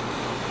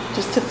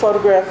just to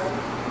photograph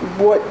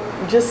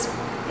just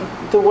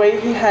the way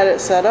he had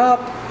it set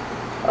up,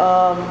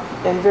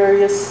 and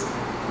various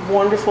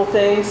wonderful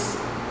things.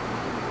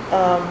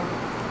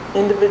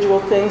 Individual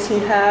things he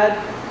had.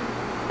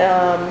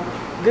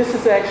 This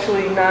is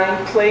actually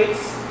 9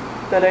 plates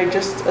that I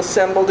just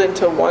assembled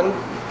into one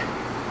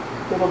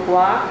little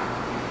block.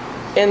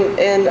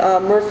 And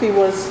Murphy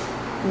was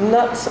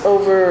nuts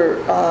over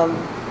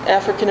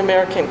African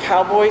American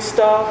cowboy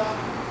stuff.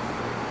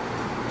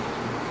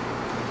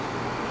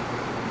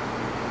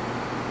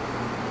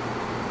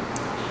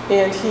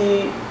 And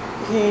he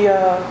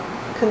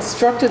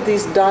constructed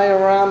these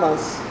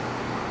dioramas.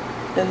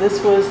 And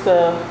this was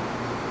the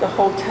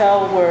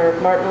hotel where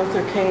Martin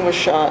Luther King was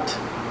shot.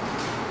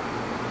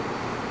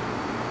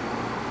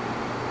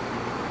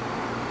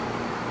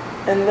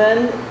 And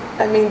then,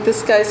 I mean,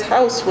 this guy's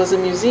house was a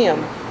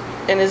museum.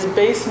 In his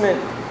basement,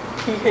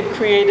 he had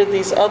created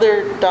these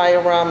other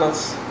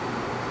dioramas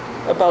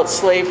about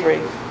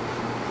slavery.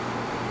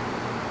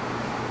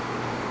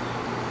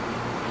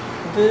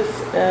 This,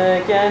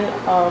 again,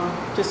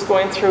 just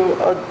going through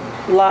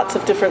lots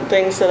of different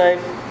things that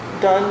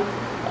I've done.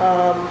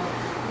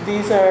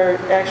 These are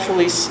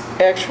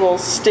actual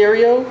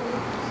stereo.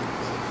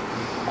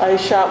 I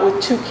shot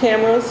with 2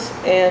 cameras,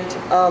 and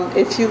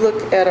if you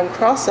look at them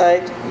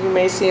cross-eyed, you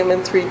may see them in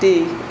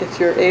 3D if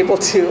you're able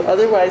to.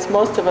 Otherwise,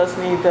 most of us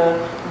need the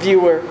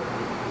viewer.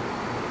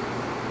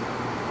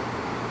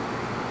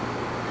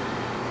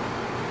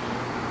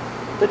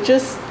 But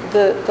just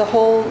the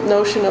whole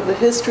notion of the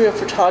history of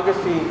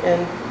photography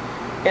and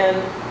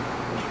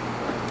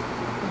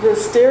the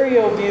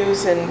stereo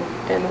views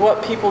and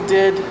what people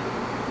did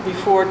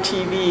before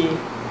TV,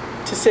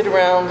 to sit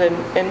around,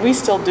 and we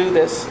still do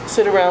this,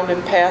 sit around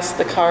and pass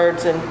the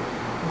cards and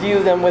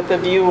view them with the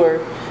viewer.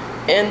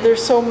 And they're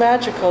so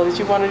magical.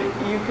 You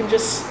can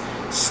just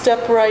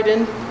step right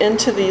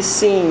into these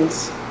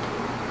scenes.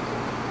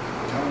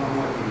 Tell them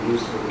what you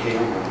use for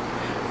camera.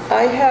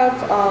 I have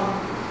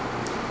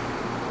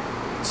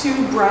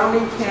 2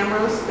 Brownie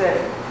cameras that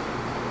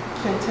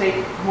can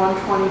take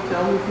 120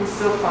 film. You can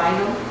still find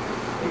them.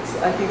 It's,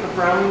 I think, a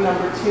Brownie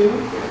 #2.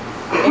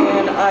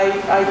 And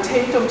I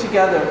taped them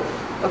together.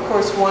 Of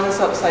course, one is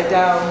upside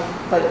down,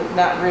 but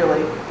not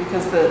really,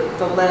 because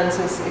the lens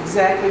is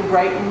exactly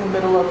right in the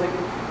middle of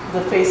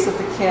the face of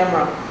the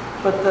camera.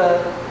 But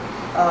the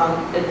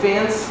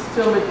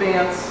film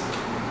advance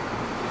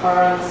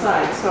are on the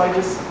side. So I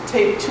just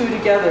taped 2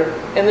 together.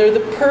 And they're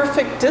the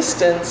perfect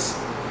distance,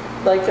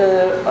 like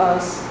a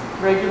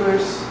regular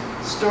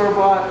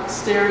store-bought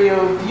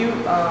stereo view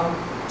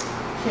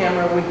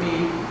camera would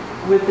be,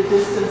 with the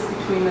distance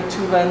between the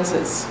 2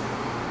 lenses.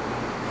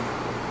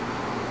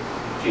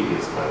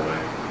 Genius, by the way.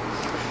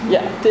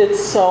 Yeah,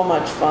 it's so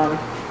much fun.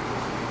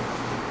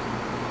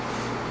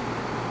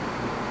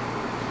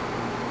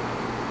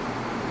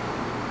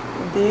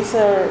 These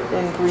are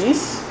in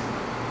Greece.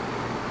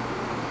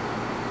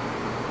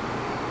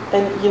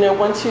 And you know,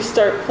 once you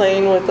start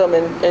playing with them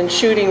and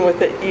shooting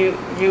with it,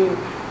 you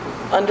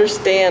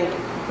understand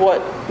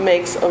what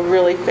makes a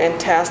really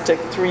fantastic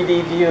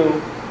 3D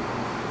view.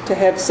 To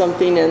have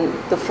something in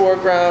the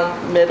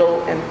foreground,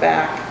 middle, and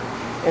back.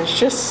 And it's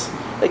just,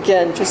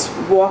 again, just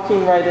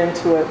walking right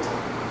into it.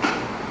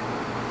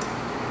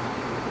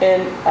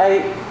 And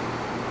I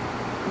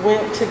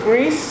went to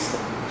Greece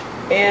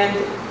and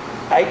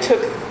I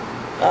took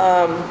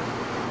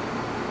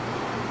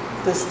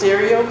the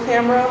stereo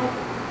camera,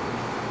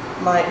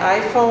 my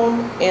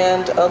iPhone,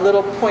 and a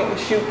little point and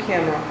shoot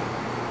camera.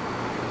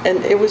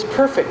 And it was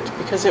perfect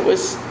because it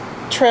was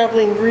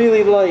traveling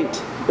really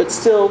light, but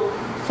still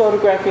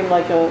photographing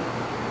like a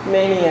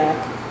maniac.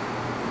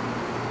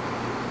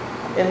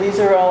 And these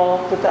are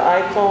all with the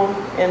iPhone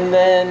and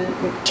then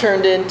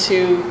turned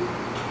into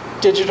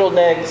digital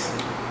negs.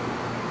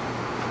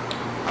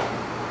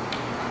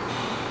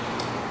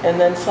 And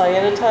then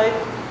cyanotype.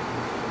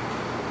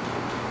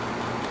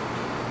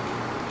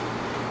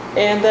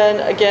 And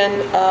then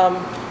again,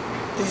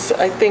 these,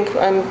 I think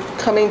I'm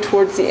coming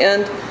towards the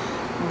end.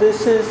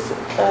 This is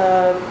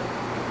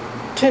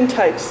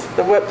tintypes,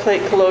 the wet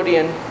plate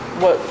collodion,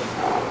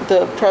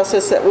 the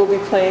process that we'll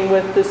be playing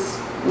with this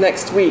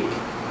next week.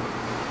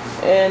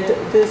 And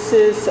this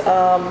is,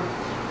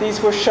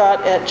 these were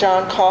shot at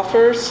John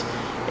Coffer's,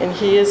 and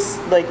he is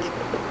like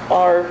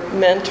our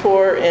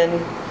mentor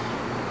and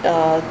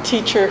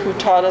teacher who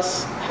taught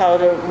us how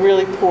to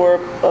really pour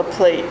a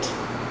plate.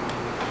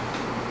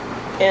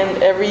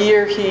 And every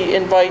year he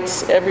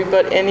invites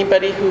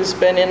anybody who's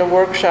been in a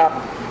workshop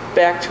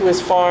back to his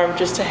farm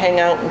just to hang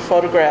out and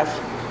photograph.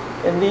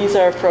 And these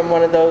are from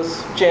one of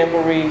those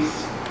jamborees.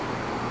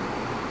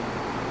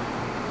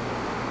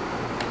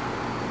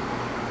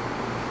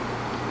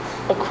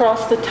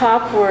 Across the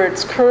top where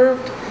it's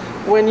curved,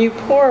 when you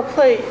pour a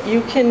plate,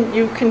 you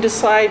can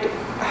decide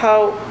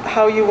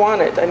how you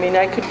want it. I mean,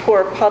 I could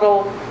pour a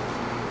puddle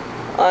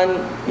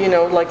on, you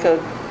know, like a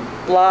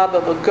blob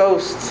of a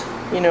ghost,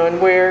 you know, and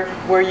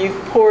where you've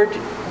poured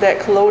that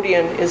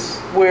collodion is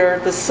where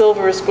the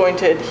silver is going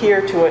to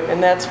adhere to it,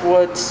 and that's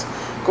what's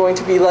going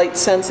to be light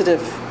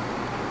sensitive.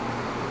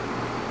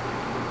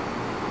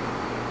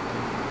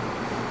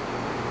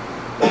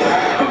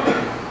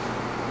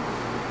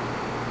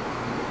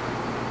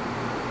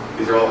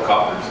 These are all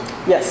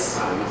coffers? Yes.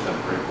 Wow, it must have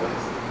a great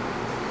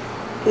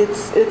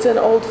place. It's an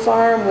old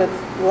farm with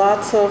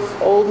lots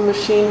of old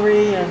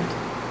machinery and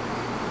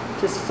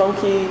just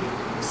funky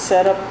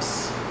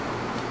setups.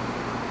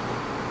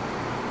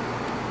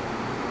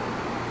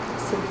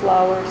 Some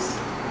flowers.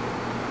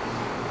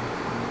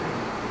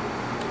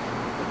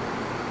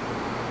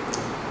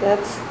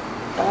 That's,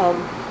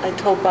 I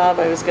told Bob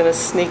I was going to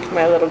sneak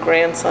my little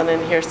grandson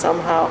in here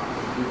somehow.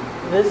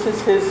 This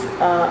is his,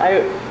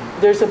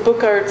 there's a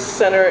book arts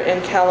center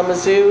in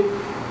Kalamazoo,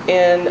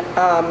 and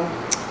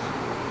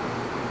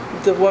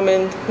the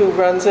woman who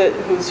runs it,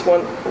 who's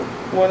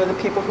one of the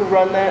people who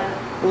run that,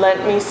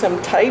 lent me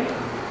some type,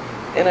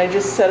 and I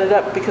just set it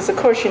up because, of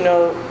course, you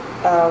know,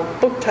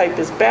 book type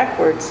is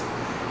backwards,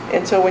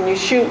 and so when you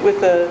shoot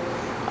with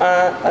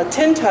a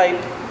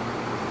tintype,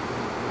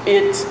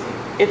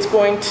 it's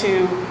going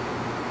to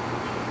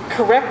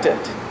correct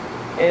it.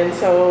 And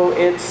so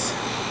it's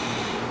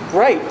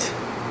right.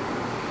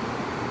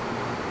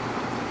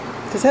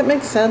 Does that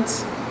make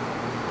sense?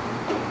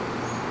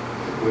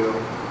 It will.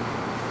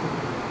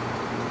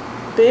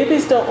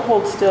 Babies don't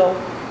hold still.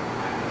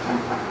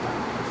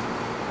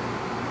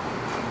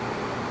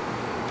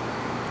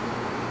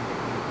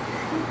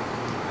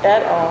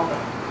 At all.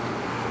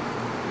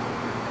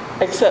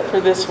 Except for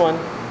this one.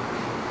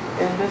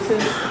 And this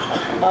is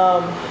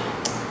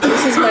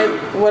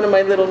one of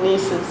my little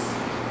nieces.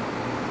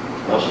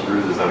 Well, she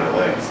bruises on her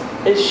legs.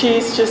 And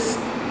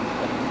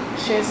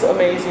she's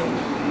amazing.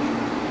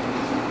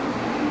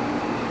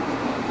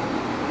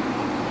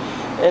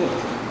 And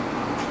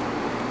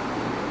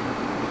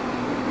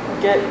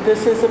again,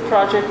 this is a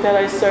project that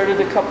I started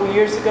a couple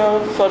years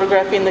ago,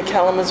 photographing the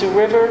Kalamazoo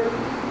River.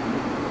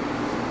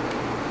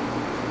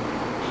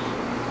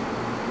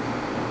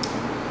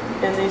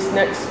 And these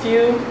next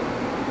few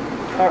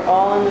are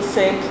all in the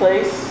same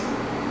place.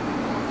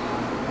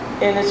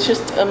 And it's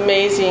just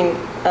amazing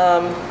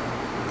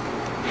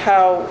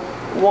how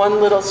one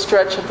little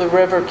stretch of the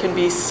river can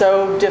be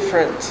so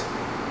different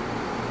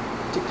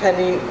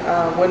depending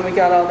when we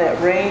got all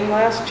that rain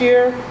last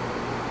year.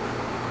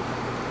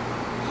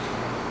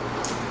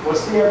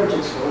 What's the average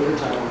exposure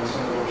time on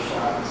some of those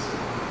shots?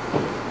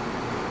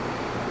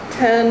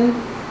 10,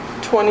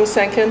 20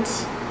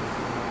 seconds.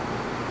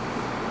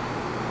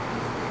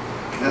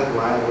 Is that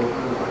wide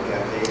open like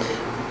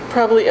F8?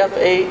 Probably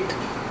F8.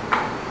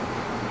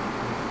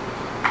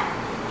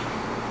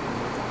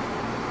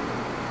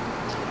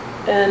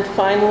 And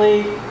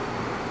finally,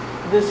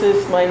 this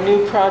is my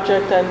new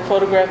project. I'm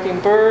photographing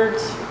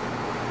birds.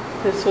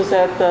 This was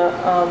at the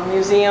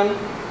museum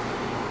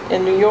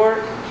in New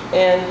York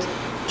and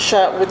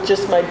shot with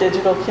just my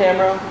digital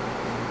camera.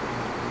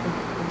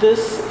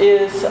 This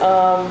is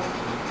a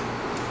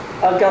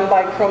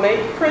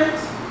gum-by-chromate print,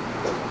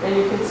 and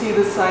you can see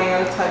the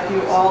cyanotype.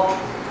 You all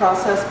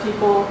process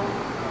people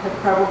have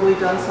probably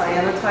done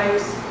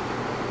cyanotypes.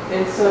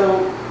 And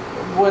so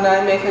when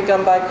I make a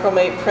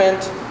gum-by-chromate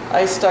print,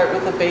 I start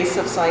with a base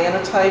of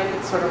cyanotype.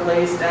 It sort of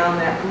lays down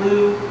that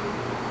blue,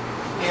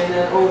 and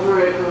then over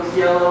it goes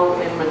yellow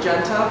and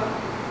magenta.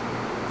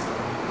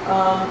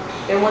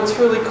 And what's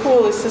really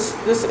cool is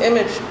this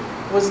image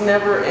was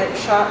never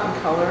shot in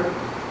color.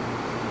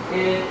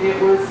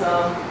 It was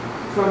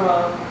from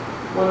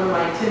one of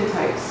my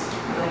tintypes,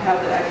 and I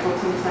have the actual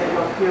tintype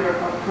up here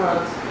up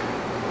front.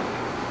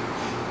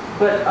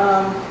 But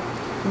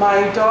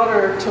my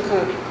daughter took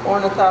an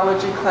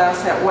ornithology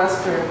class at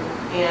Western,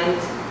 and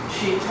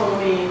she told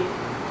me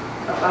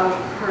about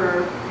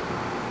her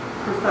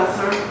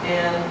professor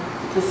and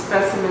the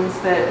specimens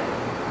that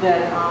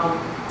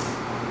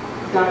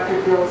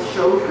Dr. Gill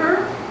showed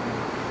her.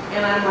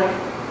 And I'm like,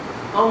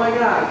 oh my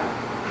God,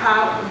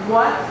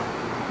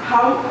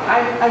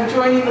 I'm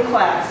joining the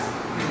class.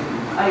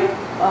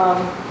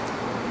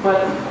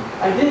 But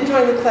I didn't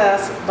join the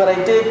class, but I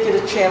did get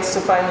a chance to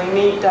finally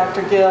meet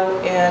Dr. Gill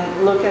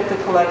and look at the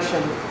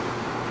collection.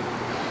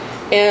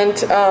 And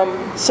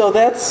so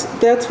that's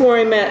where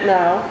I'm at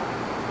now.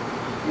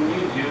 When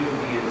you do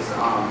these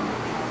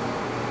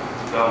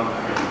gum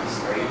prints,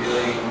 are you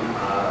doing,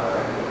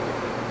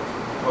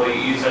 well,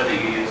 you said that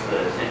you use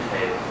the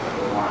tintype for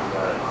the one,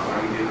 but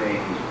are you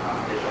doing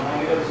digital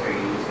negatives, or are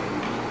you using?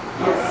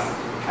 Yes,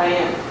 I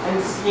am.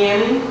 I'm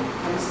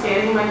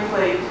scanning my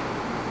plate,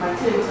 my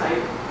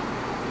tintype,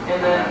 and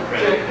then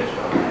printing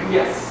digital negatives.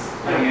 Yes.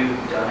 Have you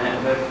done it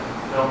with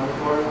film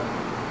before?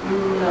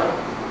 No.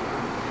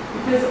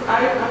 Because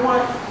I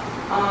want,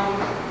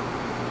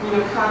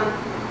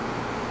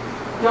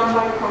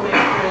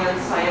 gum-by-chromate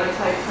prints,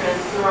 cyanotype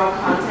prints, they're all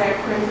contact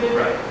printed.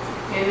 Right.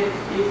 And if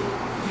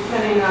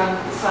depending on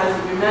the size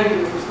of your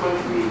negative, is going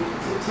to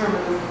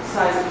determine the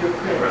size of your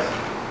print. Right.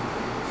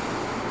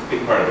 A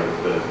big part of it,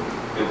 the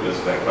impetus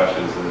of that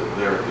question is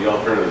that the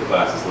alternative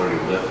class is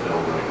learning lift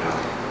film right now,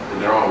 and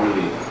they're all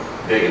really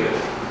big in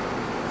it.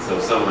 So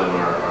some of them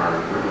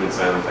are removing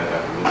cyanotype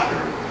after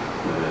midterm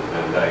and then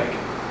Van Dyke.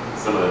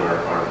 Some of them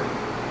are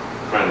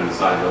trying to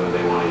decide whether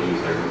they want to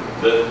use their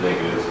lift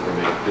negatives or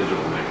make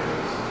digital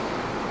negatives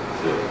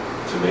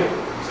to make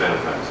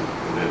cyanotypes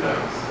and Van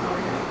Dykes.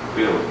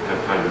 We don't have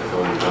time to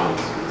fill in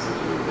gums because it's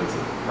such an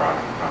intensive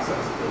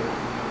process.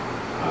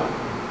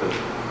 But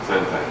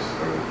cyanotypes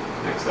are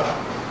next up.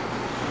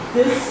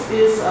 This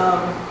is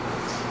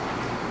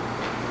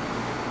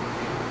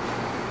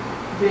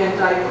Van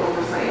Dyke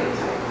over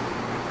cyanotype.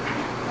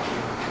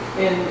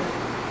 And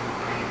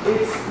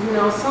it's,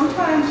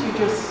 sometimes you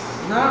just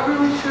not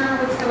really sure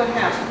what's going to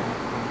happen.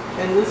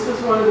 And this was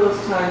one of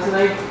those times, and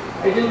I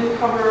didn't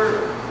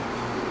cover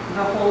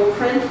the whole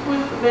print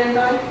with Van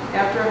Dyke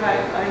after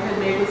I had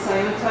made the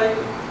cyanotype,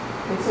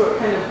 and so it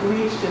kind of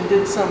bleached and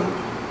did some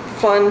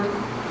fun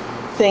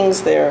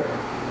things there.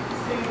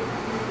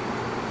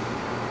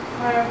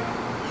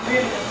 We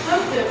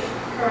attempted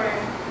correct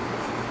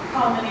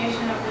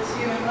combination of this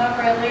hue and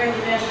leopard. I layered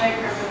the Van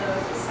Dyke over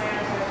the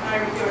cyanotype, and I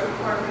would do it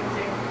before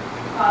printing.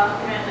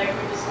 The Van Dyke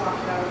we just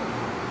swapped out.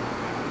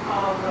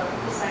 how the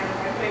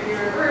cyanotype might be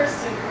reversed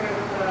and go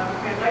with the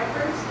highlight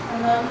first, and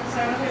then the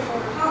cyanotype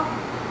over top.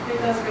 It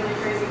does really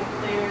crazy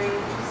layering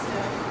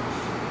stuff.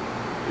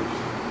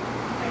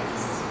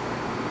 Thanks.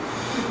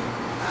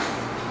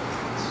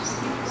 It's just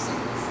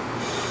interesting.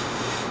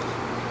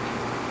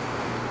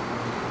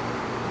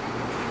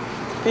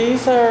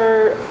 These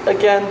are,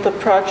 again, the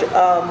project,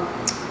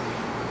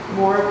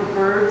 more of the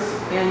birds,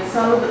 and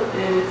some of the,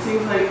 and it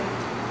seems like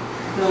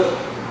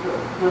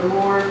the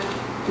more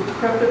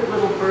decrepit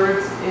little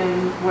birds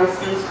in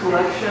Weston's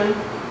collection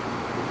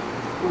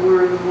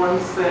were the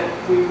ones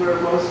that we were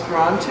most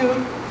drawn to.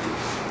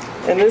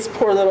 And this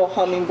poor little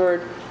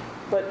hummingbird,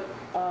 but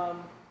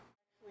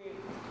we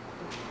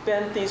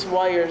bent these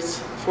wires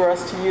for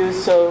us to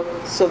use so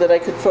that I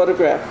could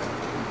photograph.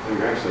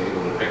 You're actually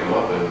able to pick them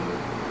up and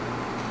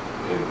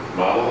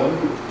model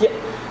them? Yeah.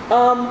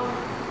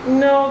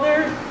 No,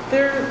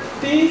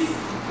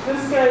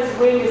 this guy's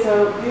wing is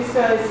out. These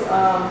guys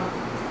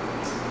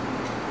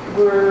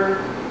were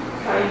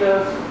kind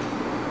of,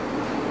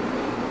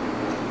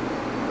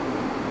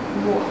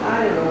 well,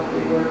 I don't know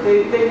what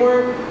they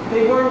were.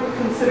 They weren't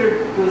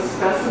considered the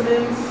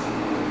specimens.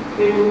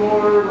 They were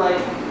more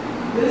like,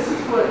 this is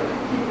what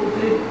people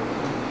did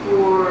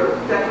for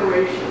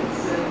decorations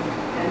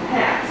and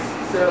hats.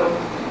 So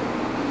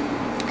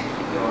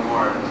They were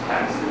more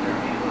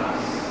taxidermy,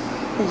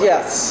 less.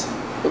 yes.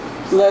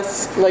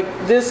 Less, like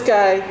this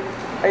guy,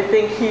 I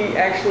think he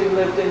actually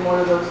lived in one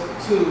of those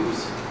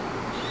tubes,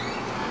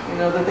 you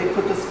know, that they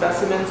put the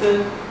specimens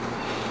in.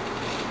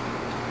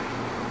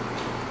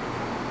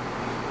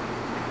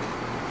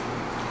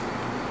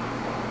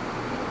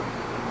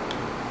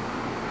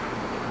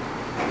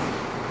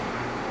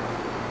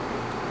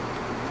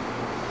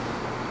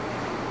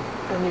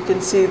 And you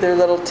can see their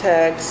little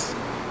tags.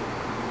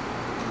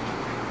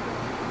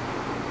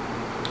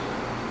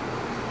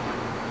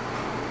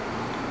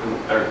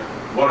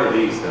 What are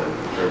these then,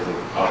 in terms of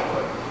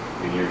output?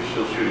 I mean, you're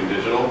still shooting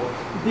digital?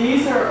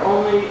 These are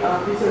only,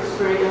 these are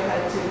straight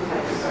ahead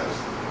tintypes.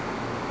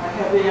 I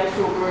have the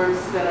actual birds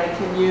that I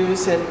can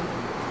use and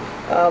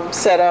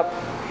set up.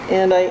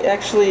 And I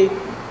actually,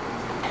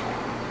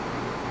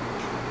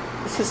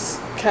 this is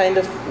kind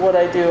of what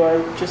I do.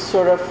 I just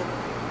sort of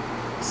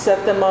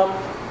set them up,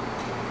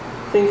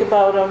 think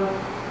about them,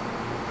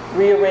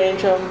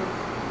 rearrange them.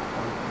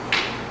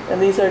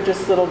 And these are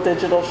just little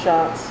digital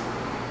shots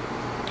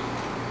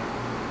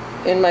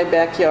in my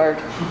backyard.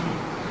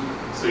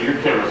 So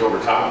your camera's over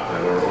top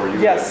then, or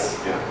you?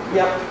 Yes. Yeah.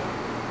 Yep.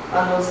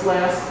 On those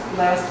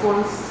last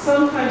ones.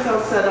 Sometimes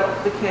I'll set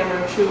up the camera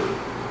and shoot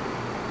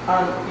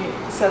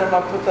set them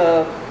up with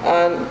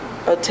on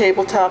a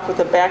tabletop with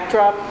a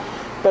backdrop,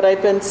 but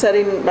I've been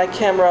setting my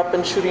camera up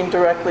and shooting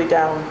directly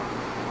down.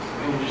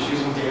 And you're just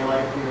using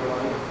daylight for your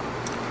light?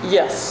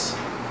 Yes.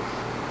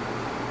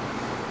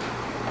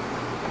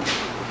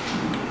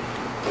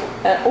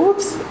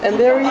 Oops, and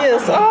there he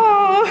is. Oh!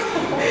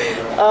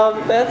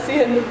 That's the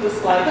end of the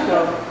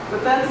slideshow,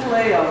 but that's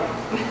Leo.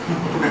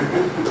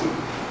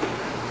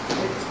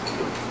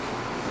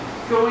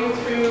 Going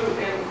through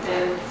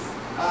and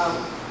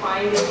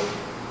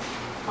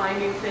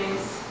finding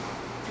things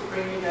to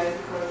bring you guys.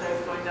 Of course, I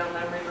was going down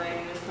memory lane,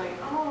 and it's like,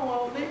 oh,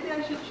 well, maybe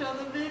I should show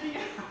the video.